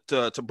tackle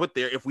to put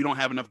there if we don't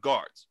have enough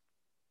guards.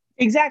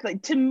 Exactly.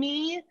 To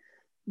me,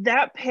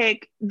 that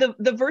pick, the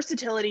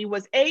versatility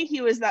was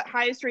he was that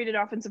highest rated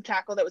offensive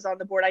tackle that was on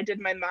the board. I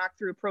did my mock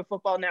through Pro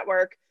Football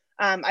Network.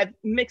 I've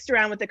mixed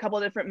around with a couple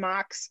of different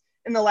mocks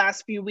in the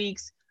last few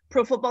weeks.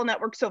 Pro Football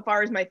Network so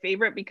far is my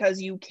favorite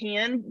because you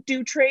can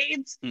do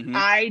trades. Mm-hmm.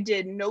 I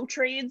did no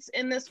trades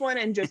in this one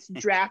and just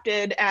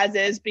drafted as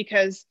is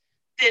because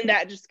then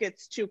that just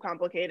gets too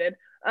complicated.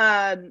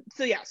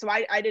 So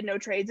I did no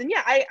trades. And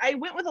I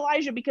went with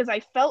Elijah because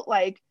I felt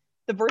like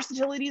the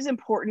versatility is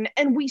important.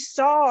 And we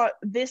saw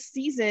this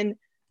season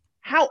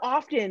how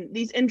often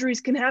these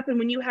injuries can happen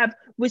when you have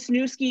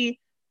Wisniewski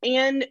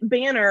and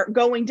Banner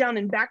going down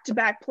in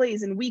back-to-back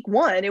plays in week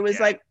one. It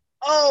was like,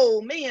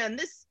 oh man,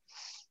 this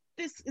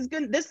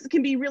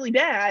can be really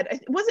bad.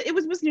 It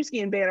was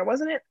Wisniewski and Banner,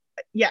 wasn't it?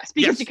 Yes,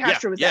 because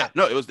DeCastro was out.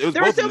 No, it was. There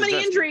were so many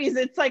injuries.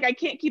 It's like I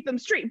can't keep them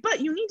straight. But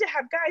you need to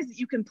have guys that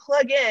you can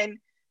plug in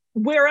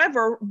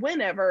wherever,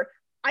 whenever.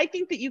 I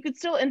think that you could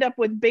still end up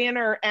with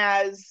Banner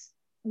as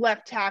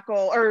left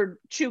tackle or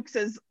Chooks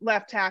as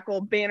left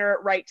tackle, Banner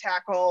at right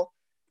tackle.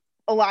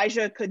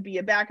 Elijah could be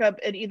a backup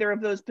at either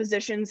of those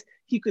positions.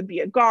 He could be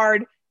a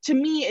guard. To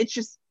me, it's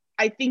just,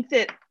 I think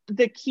that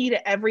the key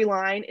to every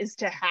line is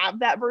to have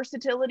that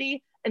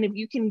versatility. And if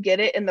you can get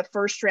it in the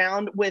first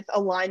round with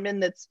a lineman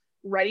that's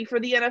ready for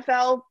the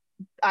NFL,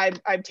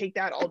 I'd take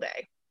that all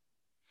day.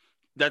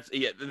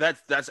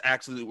 That's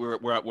absolutely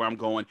where I'm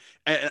going.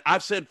 And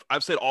I've said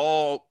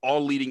all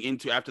leading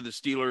into after the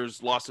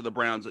Steelers lost to the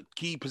Browns, that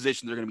key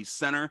positions are going to be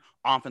center,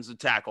 offensive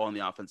tackle, on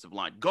the offensive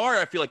line. Guard,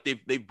 I feel like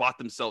they've bought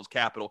themselves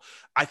capital.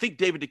 I think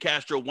David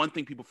DeCastro, one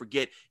thing people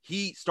forget,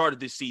 he started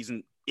this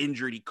season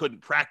injured. He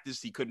couldn't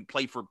practice. He couldn't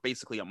play for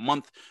basically a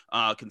month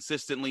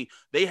consistently.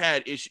 He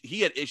had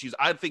issues.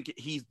 I think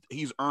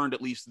he's earned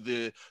at least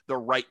the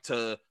right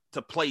to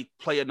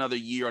play another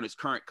year on his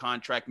current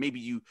contract. Maybe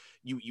you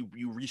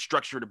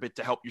restructure it a bit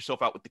to help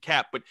yourself out with the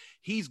cap, but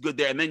he's good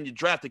there. And then you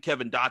drafted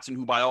Kevin Dotson,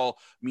 who by all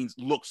means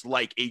looks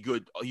like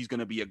he's going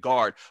to be a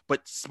guard,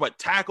 but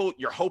tackle,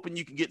 you're hoping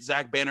you can get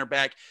Zach Banner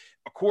back.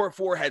 Core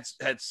four had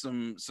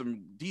some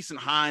decent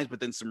highs, but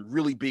then some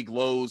really big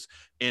lows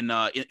in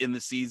the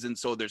season.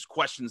 So there's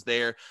questions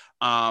there.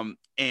 So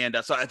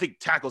I think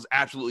tackle's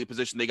absolutely a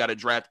position they got to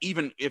draft,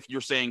 even if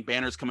you're saying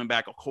Banner's coming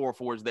back, a core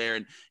four is there.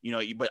 And,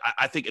 but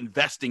I think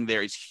investing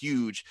there is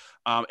huge.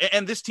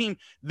 And this team,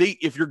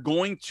 if you're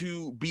going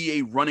to be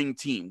a running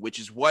team, which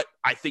is what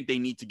I think they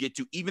need to get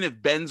to, even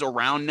if Ben's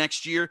around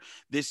next year,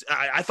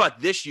 I thought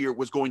this year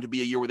was going to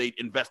be a year where they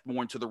invest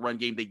more into the run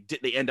game.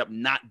 They end up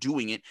not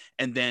doing it.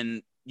 And then,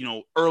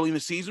 early in the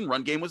season,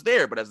 run game was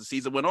there, but as the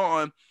season went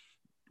on,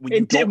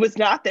 it was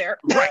not there.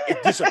 Right,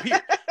 it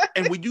disappeared.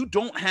 And when you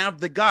don't have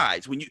the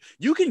guys, when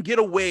you can get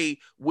away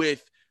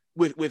with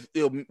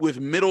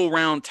middle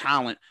round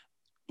talent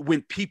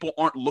when people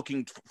aren't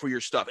looking for your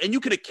stuff, and you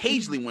could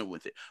occasionally win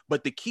with it.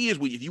 But the key is,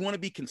 if you want to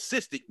be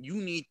consistent, you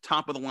need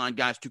top of the line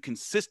guys to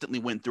consistently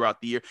win throughout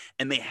the year.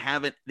 And they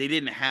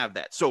didn't have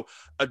that. So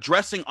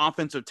addressing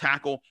offensive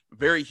tackle,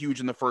 very huge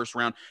in the first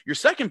round. Your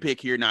second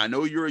pick here. Now I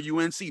know you're a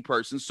UNC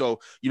person,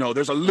 so,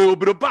 there's a little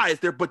bit of bias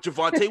there, but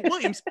Javonte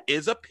Williams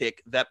is a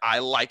pick that I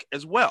like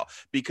as well,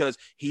 because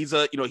he's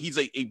a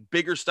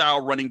bigger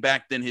style running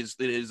back than his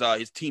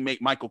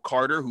teammate, Michael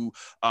Carter, who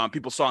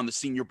people saw in the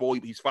Senior Bowl.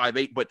 He's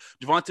 5'8", but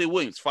Javonte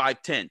Williams,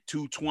 5'10",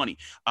 220.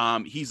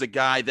 He's a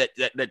guy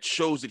that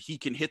shows that he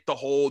can hit the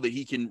hole, that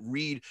he can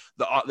read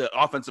the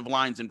offensive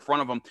lines in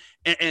front of him.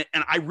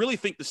 And I really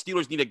think the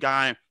Steelers need a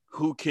guy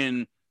who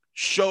can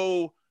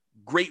show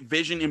great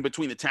vision in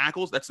between the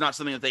tackles. That's not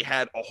something that they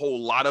had a whole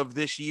lot of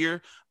this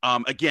year.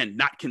 Again,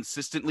 not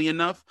consistently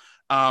enough.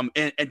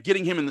 And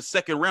getting him in the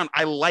second round,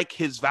 I like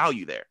his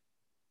value there.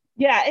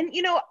 Yeah. And,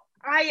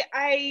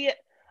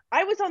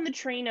 I was on the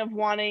train of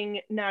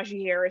wanting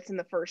Najee Harris in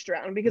the first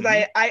round, because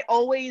I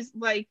always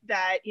like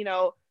that,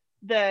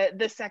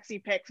 the sexy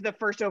pick, the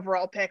first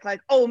overall pick,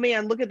 like, oh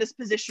man, look at this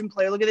position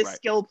player, look at this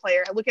skill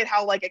player, look at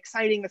how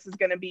exciting this is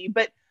going to be.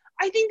 But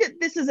I think that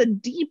this is a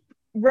deep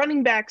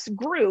running backs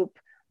group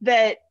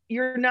that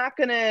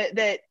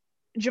that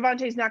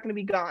Javonte's not going to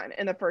be gone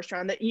in the first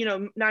round, that,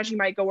 Najee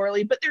might go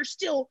early, but there's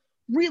still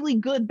really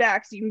good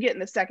backs you can get in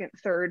the second,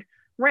 third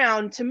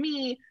round. To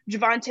me,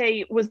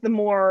 Javonte was the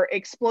more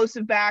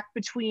explosive back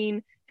between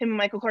him and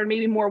Michael Carter,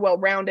 maybe more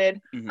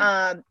well-rounded.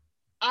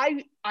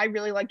 I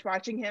really liked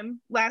watching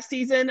him last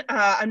season.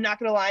 I'm not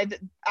gonna lie,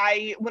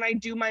 that when I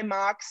do my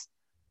mocks,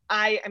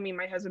 I mean,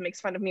 my husband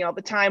makes fun of me all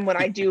the time when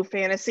I do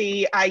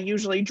fantasy. I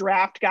usually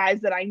draft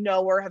guys that I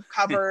know or have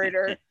covered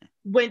or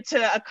went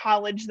to a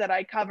college that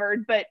I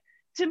covered. But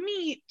to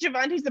me,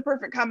 Javonte's the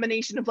perfect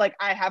combination of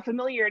I have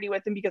familiarity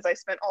with him because I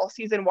spent all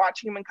season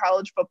watching him in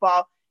college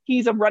football.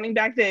 He's a running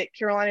back that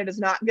Carolina does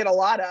not get a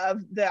lot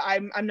of, that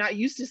I'm not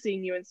used to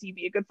seeing UNC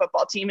be a good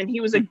football team. And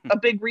he was a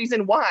big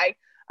reason why.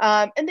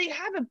 And they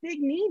have a big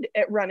need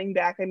at running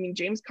back. I mean,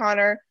 James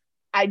Conner,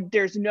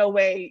 there's no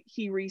way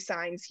he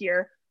re-signs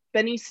here.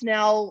 Benny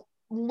Snell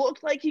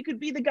looked like he could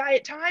be the guy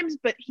at times,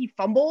 but he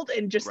fumbled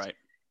and just,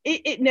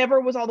 it never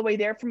was all the way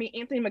there for me.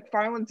 Anthony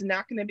McFarland's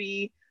not going to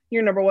be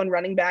your number one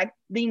running back.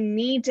 They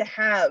need to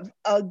have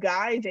a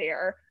guy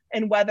there.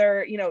 And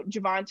whether,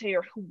 Javonte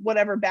or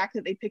whatever back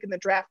that they pick in the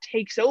draft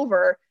takes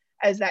over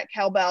as that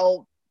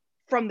cowbell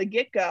from the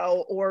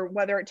get-go, or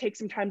whether it takes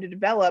some time to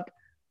develop,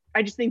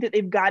 I just think that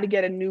they've got to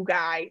get a new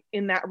guy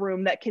in that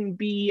room that can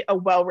be a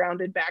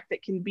well-rounded back,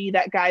 that can be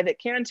that guy that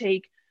can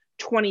take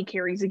 20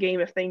 carries a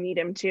game if they need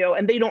him to.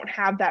 And they don't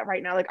have that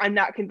right now. I'm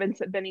not convinced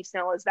that Benny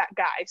Snell is that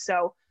guy.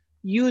 So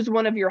use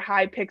one of your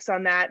high picks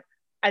on that.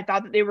 I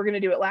thought that they were going to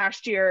do it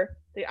last year.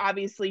 They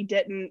obviously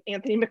didn't.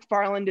 Anthony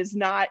McFarland is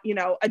not,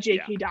 a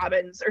J.K.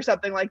 Dobbins or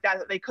something like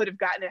that they could have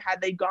gotten it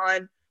had they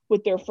gone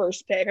with their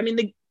first pick. I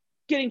mean,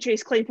 getting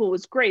Chase Claypool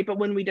was great, but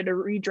when we did a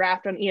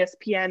redraft on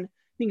ESPN,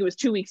 I think it was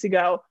 2 weeks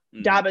ago,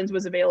 Dobbins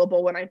was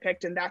available when I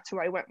picked, and that's who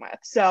I went with.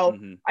 So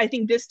I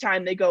think this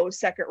time they go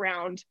second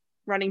round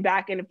running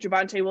back, and if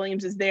Javonte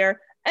Williams is there,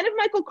 and if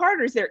Michael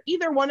Carter's there,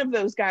 either one of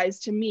those guys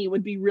to me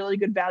would be really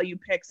good value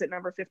picks at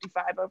number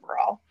 55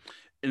 overall.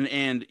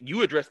 And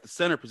you addressed the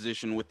center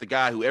position with the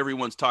guy who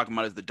everyone's talking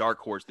about as the dark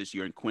horse this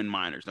year in Quinn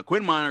Miners. Now,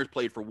 Quinn Miners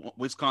played for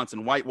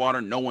Wisconsin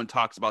Whitewater. No one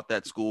talks about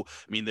that school.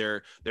 I mean,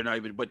 they're not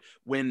even, but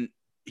when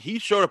he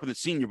showed up in the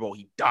Senior Bowl,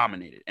 he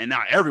dominated. And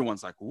now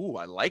everyone's like, ooh,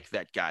 I like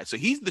that guy. So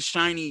he's the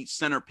shiny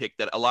center pick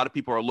that a lot of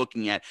people are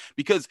looking at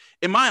because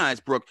in my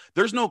eyes, Brooke,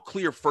 there's no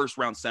clear first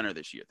round center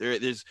this year.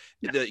 There's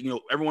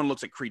everyone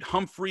looks at Creed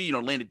Humphrey,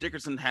 Landon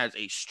Dickerson has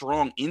a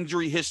strong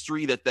injury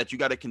history that you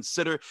got to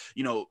consider,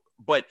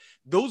 but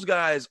those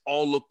guys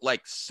all look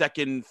like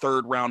second,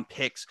 third round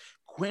picks.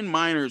 Quinn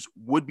Miners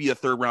would be a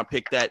third round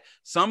pick that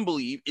some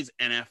believe is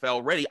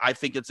NFL ready. I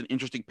think it's an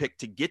interesting pick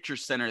to get your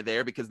center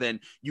there because then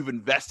you've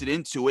invested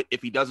into it.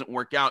 If he doesn't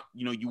work out,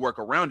 you work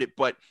around it,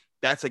 but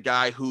that's a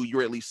guy who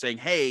you're at least saying,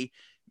 hey,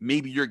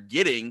 maybe you're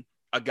getting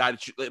a guy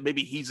that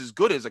maybe he's as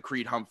good as a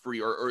Creed Humphrey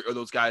or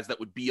those guys that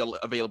would be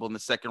available in the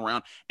second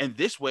round. And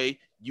this way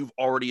you've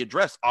already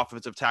addressed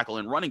offensive tackle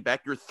and running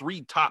back. Your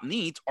three top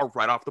needs are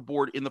right off the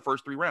board in the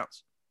first 3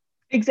 rounds.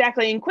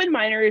 Exactly. And Quinn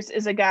Miners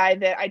is a guy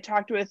that I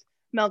talked with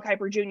Mel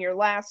Kiper Jr.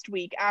 last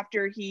week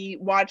after he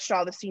watched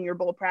all the Senior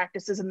Bowl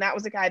practices. And that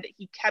was a guy that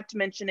he kept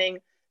mentioning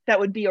that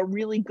would be a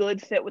really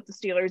good fit with the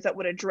Steelers, that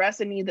would address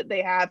a need that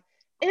they have.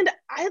 And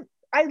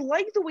I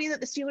like the way that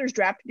the Steelers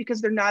draft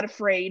because they're not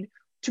afraid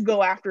to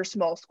go after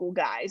small school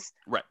guys.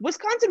 Right.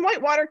 Wisconsin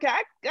Whitewater,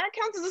 that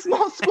counts as a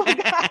small school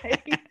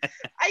guy.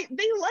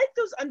 They like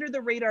those under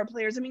the radar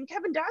players. I mean,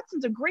 Kevin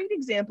Dotson's a great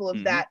example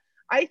of that.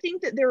 I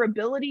think that their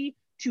ability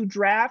to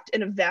draft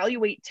and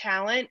evaluate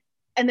talent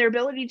and their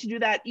ability to do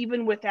that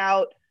even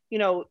without, they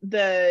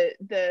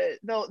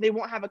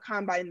won't have a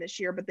combine this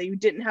year, but they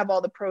didn't have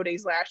all the pro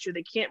days last year.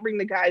 They can't bring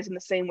the guys in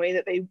the same way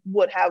that they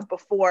would have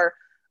before.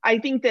 I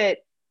think that,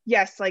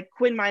 yes, like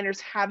Quinn Miners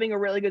having a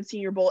really good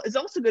Senior Bowl is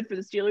also good for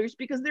the Steelers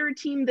because they're a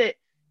team that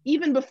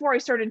even before I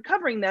started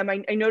covering them,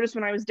 I noticed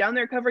when I was down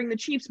there covering the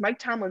Chiefs, Mike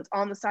Tomlin's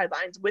on the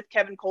sidelines with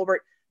Kevin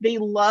Colbert. They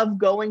love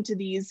going to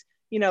these,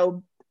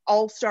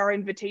 all-star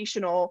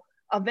invitational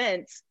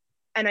events.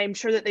 And I'm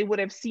sure that they would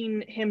have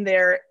seen him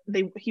there.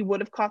 He would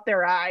have caught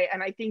their eye.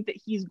 And I think that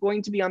he's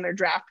going to be on their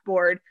draft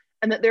board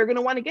and that they're going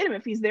to want to get him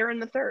if he's there in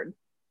the third.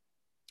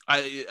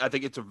 I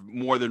think it's a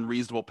more than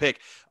reasonable pick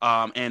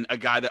and a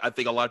guy that I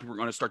think a lot of people are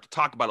going to start to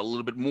talk about a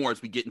little bit more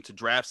as we get into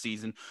draft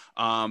season.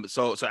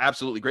 So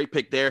absolutely great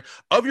pick there.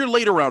 Of your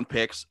later round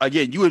picks,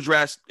 again, you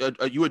address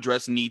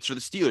needs for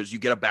the Steelers. You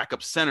get a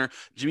backup center,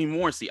 Jimmy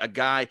Morrissey, a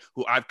guy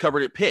who I've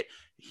covered at Pitt.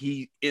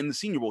 He in the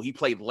Senior Bowl, he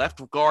played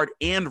left guard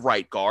and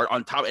right guard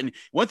on top. And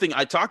one thing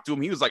I talked to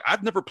him, he was like,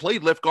 I've never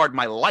played left guard in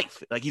my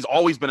life. Like he's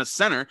always been a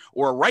center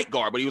or a right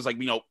guard, but he was like,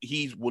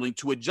 he's willing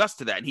to adjust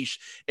to that.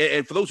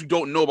 And for those who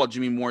don't know about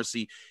Jimmy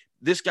Morrissey,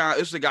 this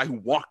is a guy who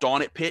walked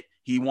on at Pitt.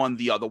 He won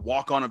the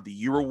Walk-On of the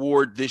Year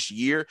award this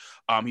year.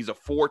 He's a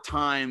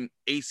 4-time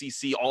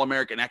ACC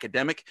All-American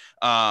academic,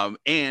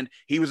 and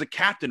he was a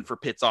captain for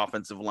Pitt's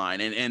offensive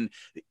line. And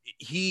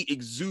he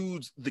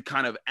exudes the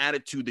kind of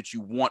attitude that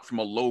you want from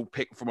a low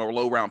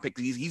round pick.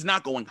 He's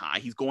not going high.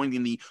 He's going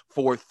in the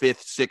 4th,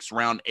 5th, 6th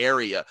round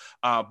area.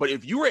 But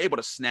if you were able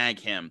to snag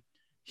him,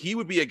 he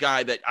would be a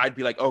guy that I'd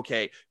be like,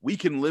 okay, we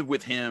can live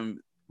with him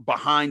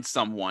behind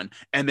someone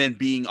and then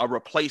being a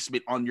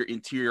replacement on your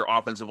interior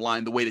offensive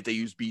line, the way that they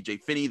use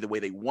BJ Finney, the way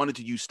they wanted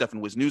to use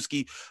Stefan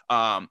Wisniewski.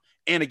 And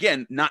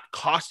again, not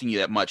costing you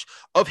that much.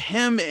 Of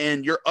him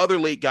and your other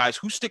late guys,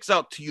 who sticks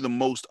out to you the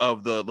most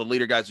of the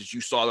later guys that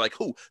you saw, like,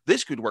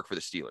 this could work for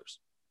the Steelers?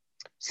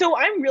 So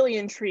I'm really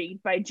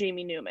intrigued by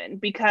Jamie Newman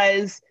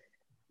because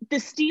the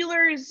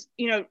Steelers,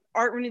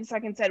 Art Rooney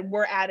II said,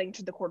 we're adding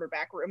to the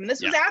quarterback room. And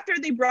this was after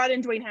they brought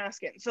in Dwayne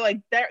Haskins. So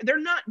they're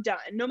not done.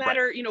 No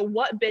matter,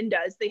 what Ben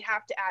does, they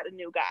have to add a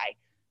new guy.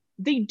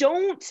 They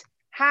don't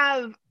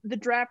have the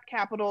draft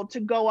capital to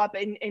go up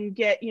and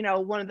get,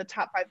 one of the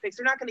top 5 picks.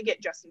 They're not going to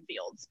get Justin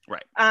Fields.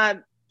 Right.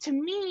 To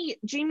me,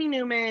 Jamie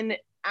Newman,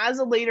 as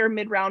a later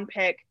mid-round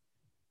pick,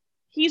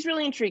 he's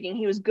really intriguing.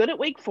 He was good at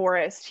Wake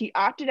Forest. He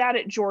opted out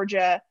at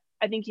Georgia.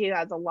 I think he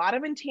has a lot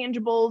of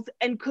intangibles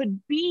and could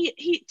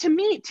be, to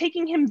me,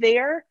 taking him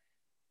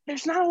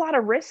there's not a lot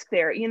of risk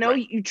there.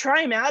 Right. You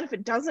try him out. If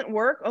it doesn't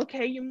work,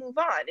 okay, you move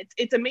on.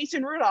 It's a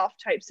Mason Rudolph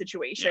type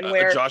situation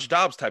where a Josh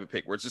Dobbs type of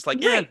pick where it's just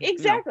like, right,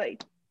 exactly.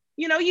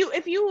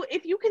 If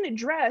you can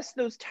address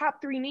those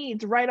top 3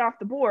 needs right off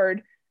the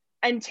board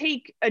and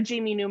take a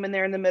Jamie Newman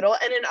there in the middle.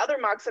 And in other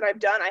mocks that I've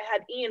done, I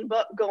had Ian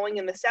Book going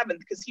in the 7th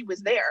because he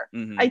was there.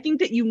 Mm-hmm. I think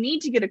that you need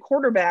to get a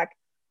quarterback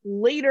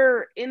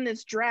later in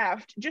this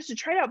draft just to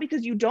try it out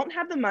because you don't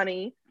have the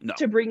money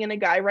to bring in a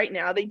guy right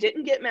now. They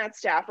didn't get Matt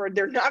Stafford.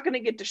 They're not going to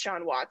get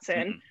Deshaun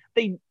Watson.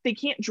 Mm-hmm. They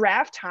can't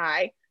draft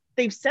high.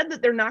 They've said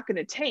that they're not going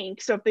to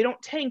tank. So if they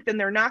don't tank, then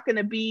they're not going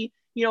to be,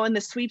 in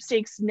the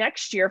sweepstakes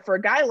next year for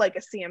a guy like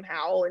a Sam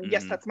Howell. And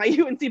yes, that's my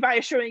UNC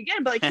bias showing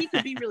again, but he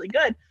could be really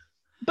good.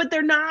 But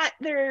they're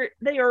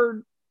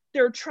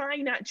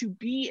trying not to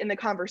be in the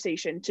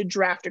conversation to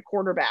draft a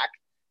quarterback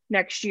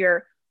next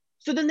year.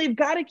 So then they've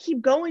got to keep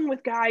going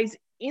with guys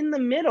in the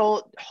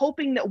middle,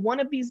 hoping that one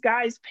of these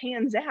guys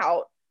pans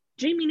out.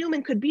 Jamie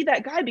Newman could be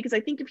that guy because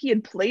I think if he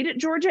had played at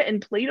Georgia and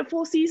played a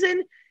full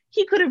season,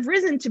 he could have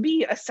risen to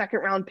be a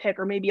second-round pick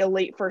or maybe a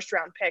late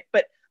first-round pick,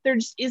 but there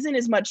just isn't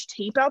as much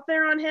tape out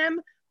there on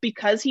him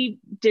because he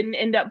didn't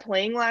end up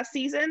playing last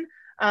season.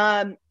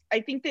 I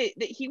think that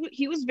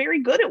he was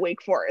very good at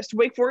Wake Forest.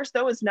 Wake Forest,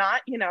 though, is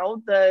not,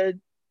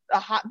 a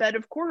hotbed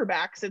of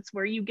quarterbacks. It's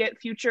where you get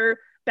future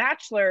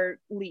Bachelor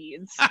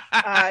leads.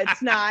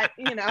 It's not,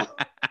 they're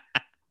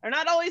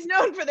not always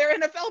known for their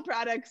NFL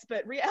products,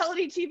 but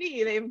reality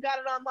TV, they've got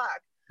it on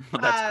lock.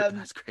 Well,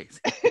 that's crazy.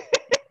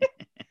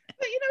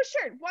 But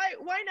sure,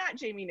 why not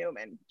Jamie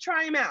Newman?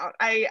 Try him out.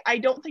 I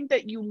don't think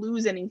that you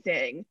lose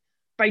anything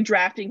by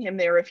drafting him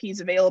there if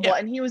he's available. Yeah.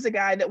 And he was a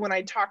guy that when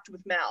I talked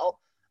with Mel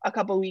a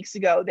couple of weeks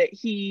ago that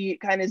he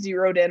kind of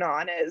zeroed in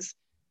on as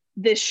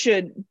this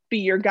should be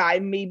your guy.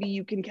 Maybe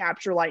you can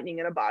capture lightning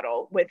in a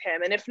bottle with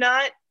him. And if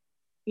not,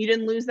 you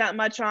didn't lose that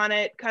much on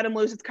it. Cut him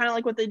loose. It's kind of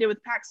like what they did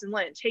with Paxton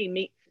Lynch. Hey,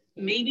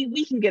 maybe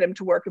we can get him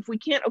to work. If we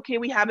can't, okay,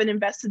 we haven't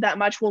invested that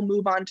much. We'll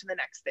move on to the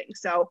next thing.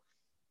 So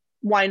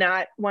why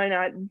not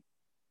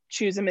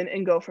choose him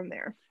and go from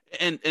there?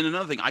 And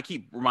another thing I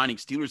keep reminding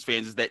Steelers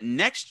fans is that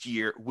next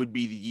year would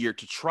be the year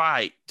to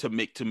try to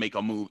make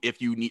a move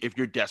if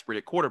you're desperate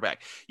at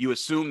quarterback. You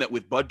assume that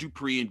with Bud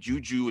Dupree and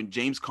Juju and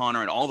James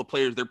Conner and all the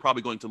players they're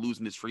probably going to lose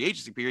in this free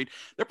agency period,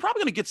 they're probably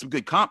going to get some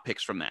good comp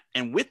picks from that.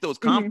 And with those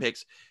comp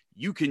picks,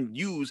 you can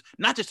use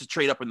not just to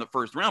trade up in the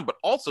first round, but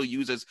also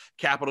use as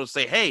capital to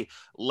say, hey,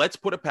 let's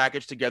put a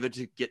package together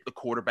to get the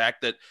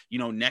quarterback that,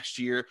 next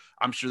year,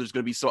 I'm sure there's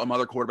going to be some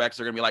other quarterbacks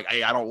that are going to be like,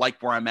 hey, I don't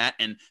like where I'm at,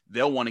 and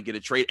they'll want to get a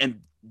trade.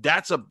 And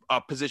that's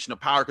a position of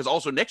power because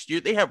also next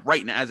year they have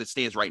right now, as it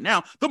stands right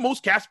now, the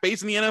most cap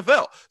space in the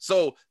NFL.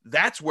 So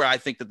that's where I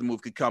think that the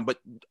move could come. But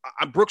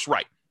Brooke's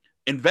right.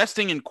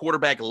 Investing in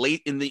quarterback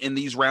late in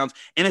these rounds,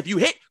 and if you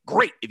hit,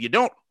 great. If you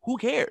don't, who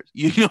cares?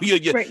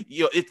 Right.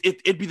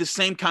 It'd be the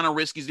same kind of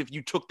risk as if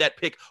you took that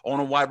pick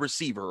on a wide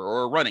receiver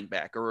or a running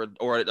back or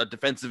a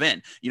defensive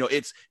end.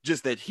 It's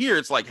just that here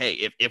it's like,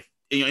 hey, if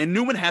and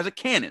Newman has a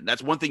cannon.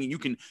 That's one thing you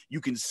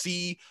can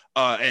see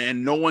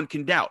and no one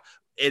can doubt.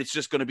 It's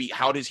just going to be,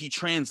 how does he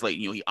translate?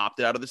 He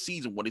opted out of the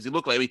season. What does he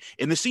look like? I mean,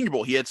 in the Senior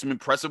Bowl, he had some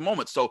impressive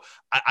moments. So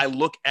I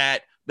look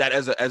at that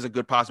as a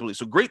good possibility.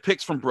 So great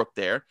picks from Brooke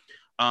there.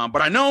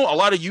 But I know a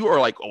lot of you are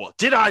like, oh, well,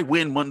 did I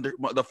win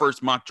the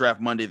first mock draft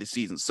Monday of the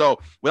season? So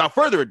without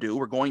further ado,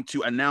 we're going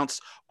to announce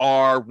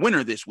our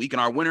winner this week.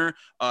 And our winner,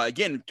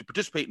 again, to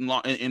participate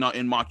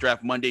in Mock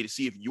Draft Monday to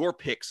see if your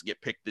picks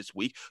get picked this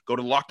week, go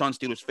to Locked On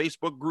Steelers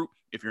Facebook group.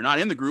 If you're not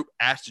in the group,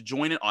 ask to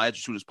join it. I'll add you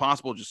as soon as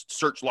possible. Just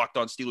search Locked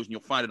On Steelers and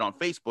you'll find it on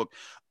Facebook.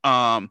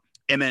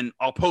 And then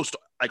I'll post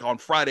like on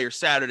Friday or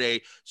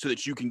Saturday so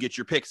that you can get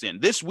your picks in.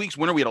 This week's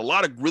winner, we had a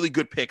lot of really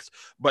good picks,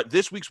 but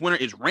this week's winner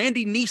is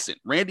Randy Neeson.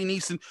 Randy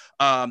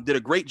Neeson did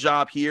a great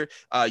job here.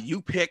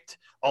 You picked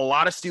a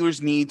lot of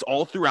Steelers needs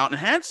all throughout and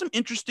had some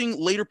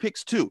interesting later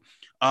picks too.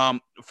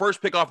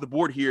 First pick off the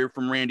board here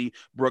from Randy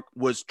Brooke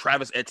was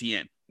Travis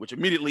Etienne, which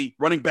immediately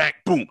running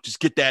back, boom, just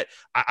get that.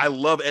 I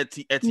love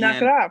Etienne.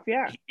 Knock it off,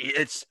 yeah.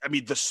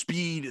 The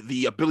speed,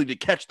 the ability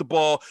to catch the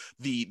ball,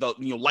 the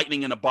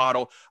lightning in a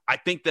bottle. I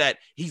think that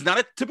he's not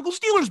a typical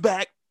Steelers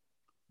back,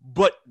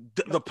 but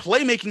the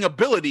playmaking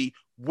ability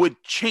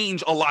would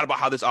change a lot about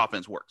how this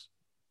offense works.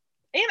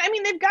 And I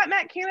mean, they've got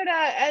Matt Canada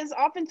as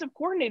offensive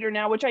coordinator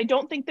now, which I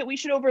don't think that we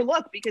should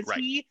overlook because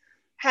he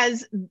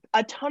has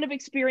a ton of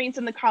experience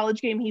in the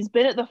college game. He's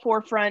been at the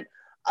forefront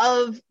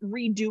of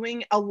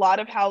redoing a lot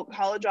of how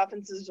college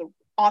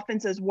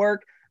offenses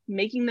work,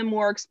 making them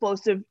more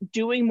explosive,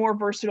 doing more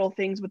versatile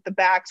things with the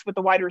backs, with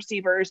the wide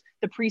receivers,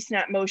 the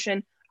pre-snap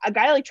motion. A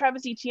guy like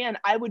Travis Etienne,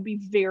 I would be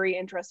very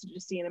interested to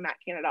see in a Matt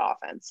Canada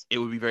offense. It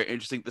would be very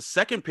interesting. The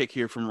second pick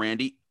here from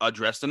Randy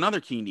addressed another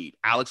key need.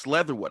 Alex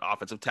Leatherwood,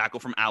 offensive tackle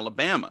from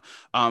Alabama.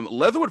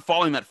 Leatherwood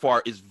falling that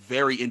far is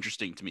very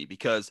interesting to me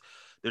because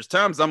there's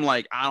times I'm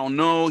like, I don't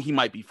know, he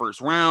might be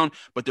first round,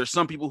 but there's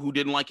some people who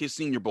didn't like his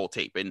Senior Bowl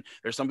tape. And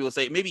there's some people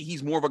say maybe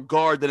he's more of a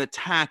guard than a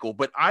tackle.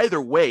 But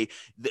either way,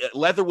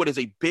 Leatherwood is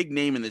a big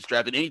name in this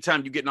draft. And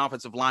anytime you get an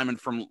offensive lineman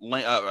from,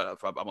 I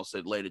almost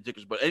said Lady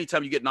Dickers, but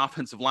anytime you get an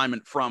offensive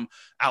lineman from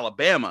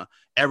Alabama,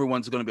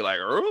 everyone's going to be like,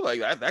 oh, like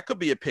that could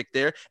be a pick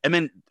there. And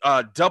then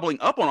doubling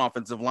up on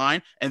offensive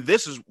line. And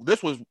this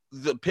was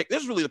the pick.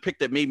 This is really the pick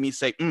that made me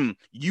say,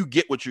 you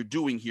get what you're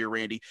doing here,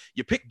 Randy.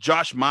 You picked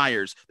Josh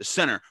Myers, the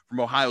center from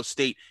Ohio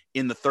State,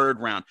 in the third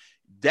round.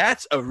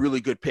 That's a really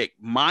good pick.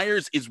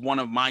 Myers is one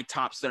of my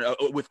top center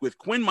with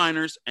Quinn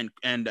Miners and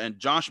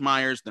Josh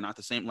Myers. They're not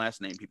the same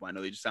last name, people. I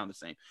know they just sound the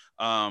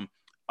same.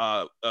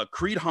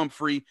 Creed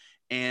Humphrey.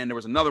 And there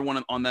was another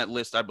one on that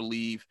list, I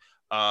believe,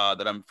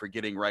 that I'm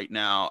forgetting right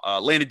now.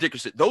 Landon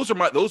Dickerson. Those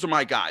are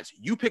my guys.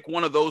 You pick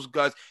one of those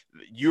guys,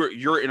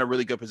 you're in a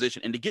really good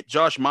position. And to get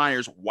Josh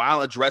Myers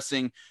while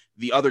addressing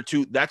the other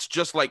two, that's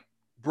just like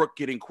Brooke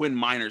getting Quinn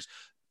Miners.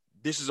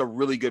 This is a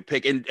really good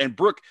pick. And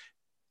Brooke,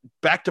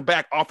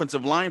 back-to-back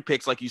offensive line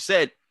picks, like you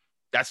said,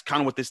 that's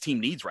kind of what this team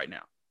needs right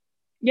now.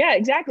 Yeah,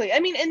 exactly. I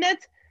mean,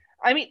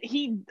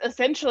 he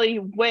essentially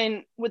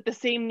went with the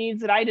same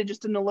needs that I did,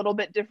 just in a little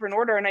bit different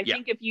order. And I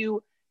think if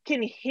you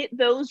can hit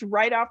those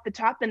right off the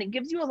top, then it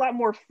gives you a lot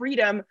more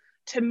freedom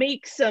to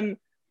make some,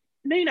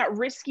 maybe not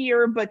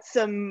riskier, but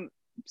some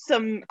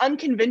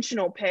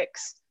unconventional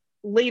picks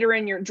later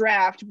in your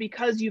draft,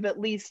 because you've at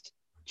least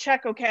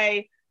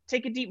okay,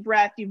 take a deep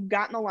breath. You've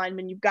gotten the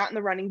lineman, you've gotten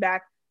the running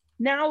back.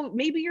 Now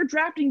maybe you're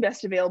drafting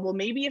best available.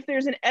 Maybe if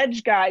there's an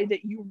edge guy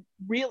that you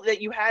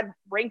had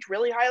ranked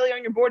really highly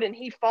on your board and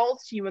he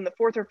falls to you in the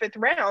 4th or 5th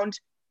round,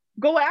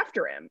 go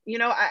after him.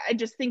 I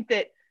just think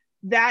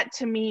that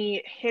to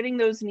me, hitting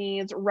those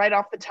needs right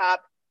off the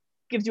top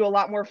gives you a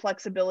lot more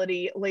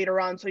flexibility later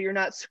on. So you're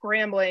not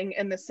scrambling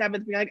in the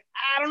 7th, being like,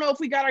 I don't know if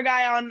we got our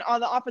guy on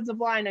the offensive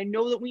line. I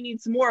know that we need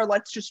some more.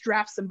 Let's just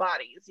draft some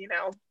bodies,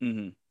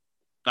 Mm-hmm.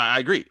 I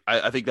agree.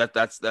 I think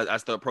that's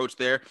the approach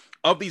there.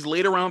 Of these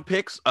later round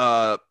picks,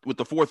 with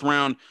the 4th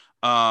round,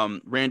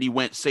 Randy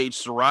went Sage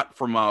Surratt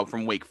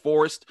from Wake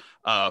Forest,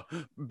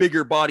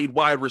 bigger bodied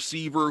wide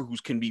receiver who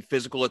can be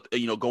physical at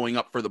going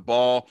up for the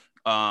ball.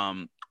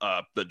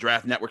 The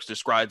Draft Networks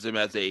describes him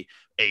as a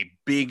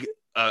big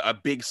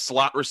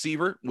slot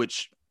receiver,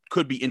 which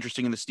could be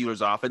interesting in the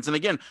Steelers offense. And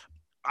again,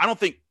 I don't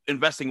think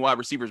investing wide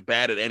receiver is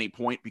bad at any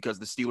point, because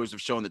the Steelers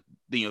have shown that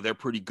they're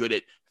pretty good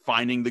at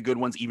finding the good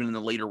ones even in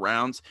the later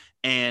rounds.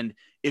 And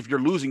if you're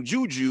losing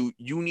Juju,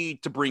 you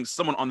need to bring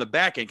someone on the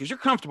back end, because you're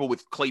comfortable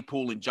with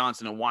Claypool and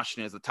Johnson and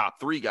Washington as the top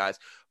 3 guys,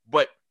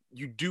 but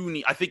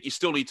I think you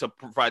still need to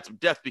provide some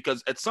depth,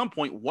 because at some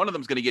point one of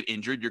them is going to get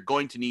injured. You're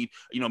going to need,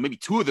 maybe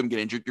 2 of them get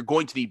injured. You're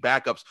going to need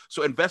backups.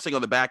 So investing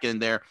on the back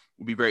end there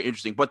would be very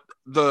interesting. But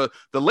the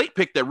late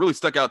pick that really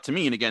stuck out to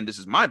me, and again, this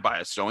is my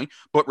bias showing,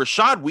 but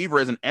Rashad Weaver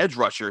as an edge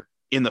rusher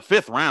in the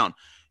 5th round.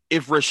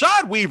 If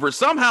Rashad Weaver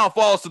somehow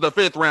falls to the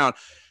 5th round,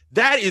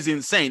 that is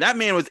insane. That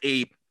man was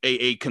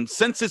a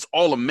consensus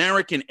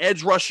All-American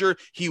edge rusher.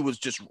 He was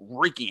just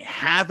wreaking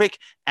havoc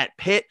at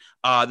Pitt.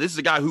 This is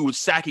a guy who was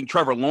sacking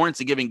Trevor Lawrence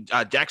and giving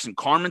Jackson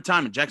Carman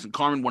time, and Jackson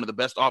Carman, one of the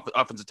best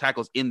offensive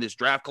tackles in this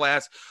draft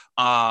class.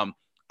 I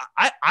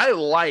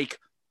like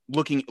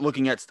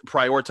looking at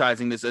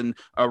prioritizing this, and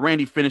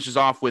Randy finishes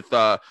off with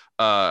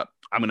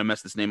I'm going to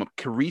mess this name up.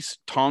 Carice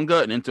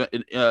Tonga, an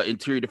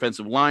interior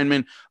defensive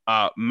lineman,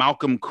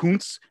 Malcolm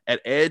Kuntz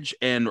at edge,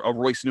 and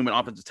Royce Newman,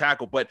 offensive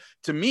tackle. But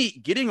to me,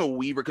 getting a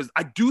Weaver, because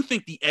I do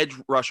think the edge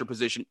rusher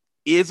position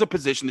is a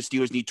position the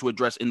Steelers need to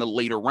address in the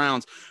later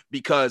rounds,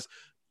 because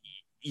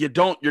you're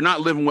not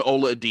living with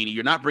Ola Adini.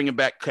 You're not bringing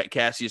back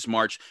Cassius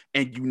March,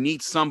 and you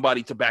need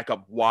somebody to back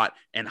up Watt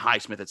and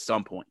Highsmith at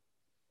some point.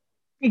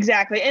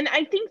 Exactly. And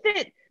I think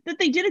that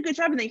they did a good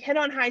job, and they hit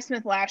on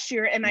Highsmith last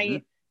year,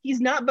 and he's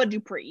not Bud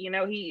Dupree.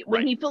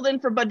 When he filled in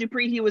for Bud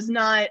Dupree, he was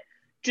not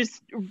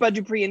just Bud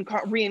Dupree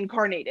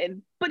reincarnated,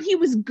 but he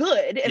was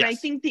good. And I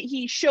think that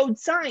he showed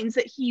signs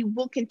that he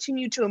will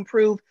continue to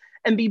improve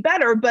and be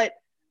better. But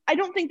I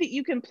don't think that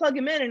you can plug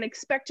him in and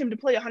expect him to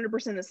play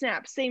 100% of the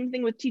snaps. Same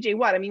thing with TJ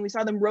Watt. I mean, we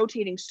saw them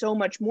rotating so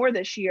much more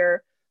this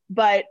year,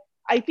 but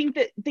I think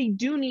that they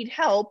do need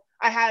help.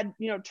 I had,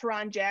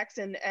 Teron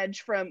Jackson,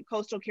 edge from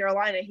Coastal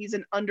Carolina. He's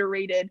an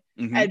underrated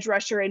edge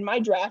rusher in my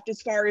draft,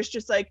 as far as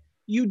just like,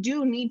 you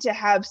do need to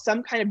have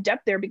some kind of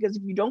depth there, because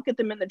if you don't get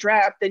them in the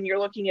draft, then you're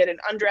looking at an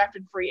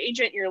undrafted free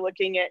agent. You're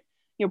looking at,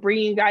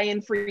 bringing a guy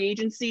in free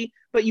agency,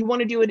 but you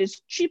want to do it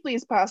as cheaply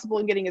as possible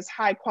and getting as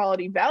high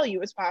quality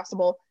value as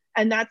possible.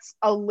 And that's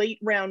a late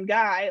round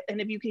guy. And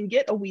if you can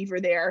get a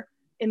Weaver there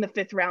in the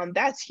 5th round,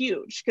 that's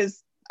huge.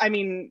 Because I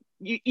mean,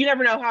 you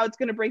never know how it's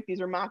going to break.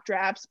 These are mock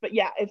drafts, but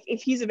yeah,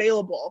 if he's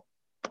available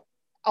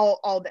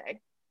all day.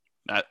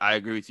 I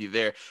agree with you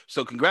there.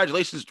 So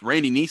congratulations to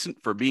Randy Neeson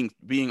for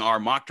being our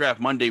mock draft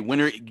Monday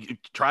winner.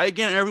 Try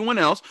again, everyone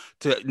else.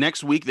 To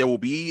next week, there will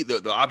be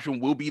the option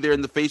will be there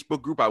in the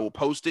Facebook group. I will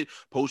post it.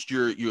 Post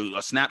your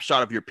a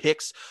snapshot of your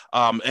picks.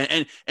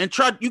 And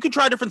try. You can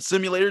try different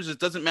simulators. It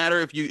doesn't matter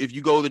if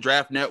you go to the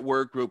Draft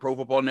Network, Pro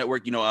Football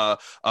Network,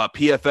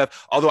 PFF.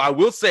 Although I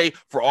will say,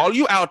 for all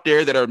you out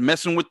there that are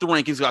messing with the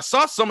rankings, I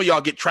saw some of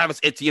y'all get Travis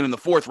Etienne in the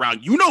 4th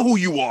round. You know who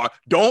you are.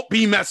 Don't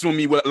be messing with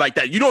me like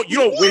that. You don't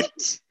win.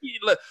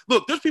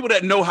 Look, there's people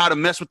that know how to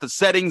mess with the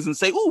settings and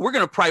say, "Oh, we're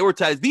going to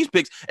prioritize these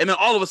picks," and then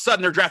all of a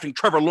sudden they're drafting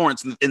Trevor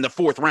Lawrence in the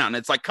 4th round.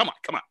 It's like, come on,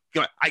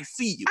 I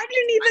see you. I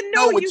didn't even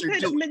know you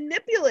could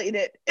manipulate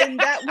it in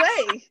that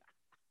way.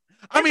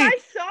 I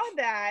saw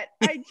that,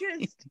 I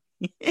just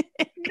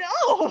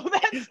no,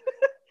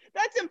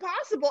 that's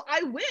impossible.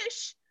 I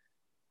wish.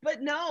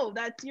 But no,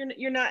 that's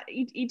you're not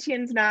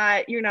Etienne's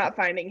not. You're not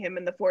finding him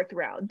in the 4th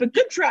round. But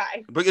good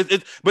try. But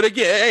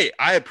again, hey,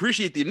 I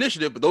appreciate the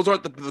initiative, but those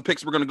aren't the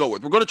picks we're going to go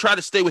with. We're going to try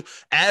to stay with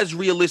as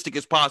realistic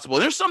as possible.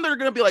 And there's some that are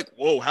going to be like,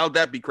 whoa, how'd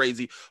that be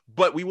crazy?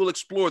 But we will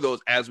explore those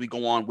as we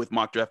go on with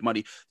Mock Draft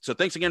Monday. So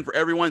thanks again for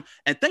everyone,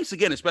 and thanks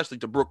again, especially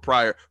to Brooke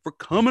Pryor, for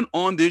coming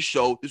on this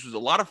show. This was a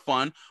lot of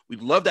fun.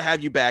 We'd love to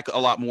have you back a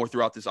lot more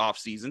throughout this off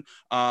season.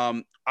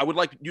 I would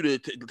like you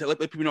to let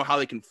people know how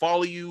they can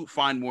follow you,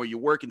 find more of your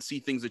work, and see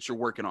things that you're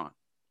working on.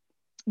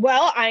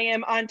 Well, I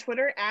am on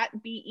Twitter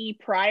at BE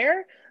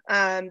Pryor.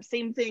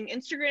 Same thing,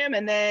 Instagram.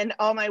 And then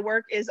all my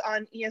work is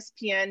on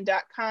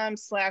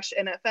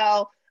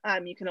ESPN.com/NFL.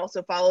 You can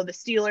also follow the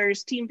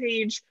Steelers team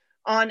page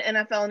on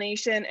NFL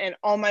Nation, and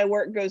all my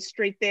work goes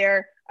straight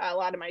there. a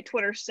lot of my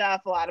Twitter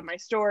stuff, a lot of my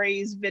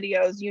stories,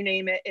 videos, you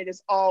name it. It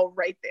is all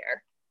right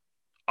there.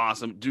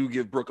 Awesome. Do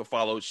give Brooke a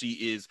follow.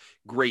 She is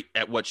great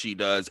at what she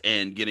does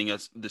and getting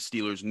us the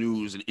Steelers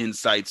news and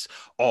insights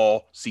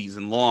all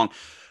season long.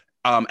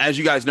 As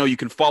you guys know, you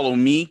can follow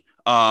me,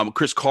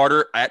 Chris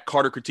Carter at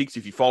Carter Critiques.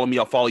 If you follow me,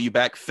 I'll follow you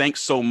back.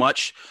 Thanks so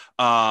much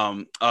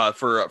for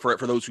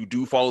those who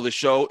do follow the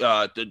show.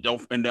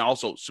 And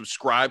also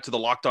subscribe to the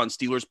Locked On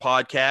Steelers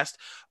podcast.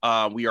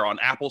 We are on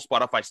Apple,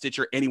 Spotify,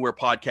 Stitcher, anywhere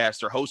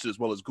podcasts are hosted, as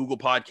well as Google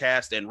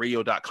Podcast and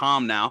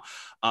radio.com now.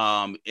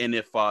 And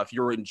if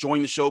you're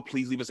enjoying the show,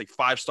 please leave us a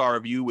 5-star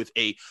review with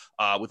a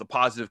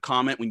positive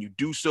comment. When you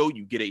do so,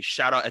 you get a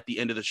shout out at the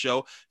end of the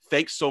show.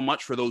 Thanks so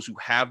much for those who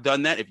have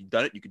done that. If you've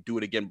done it, you could do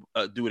it again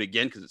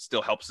because it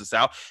still helps us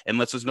out and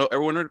lets us know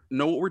everyone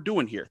know what we're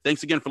doing here.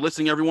 Thanks again for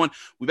listening, everyone.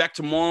 We'll be back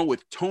tomorrow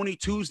with Tony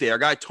Tuesday, our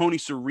guy Tony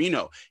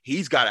Serino.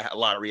 He's got a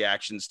lot of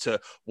reactions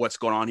to what's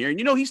going on here. And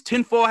he's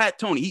tinfoil hat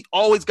Tony. He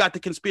always got the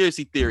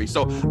conspiracy theory.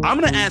 So I'm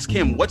going to ask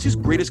him, what's his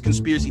greatest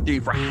conspiracy theory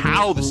for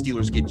how the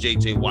Steelers get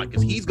J.J. Watt?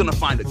 Because he's going to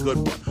find a good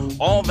one.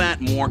 All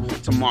that more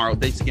tomorrow.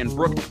 Thanks again,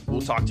 Brooke.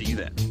 We'll talk to you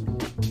then.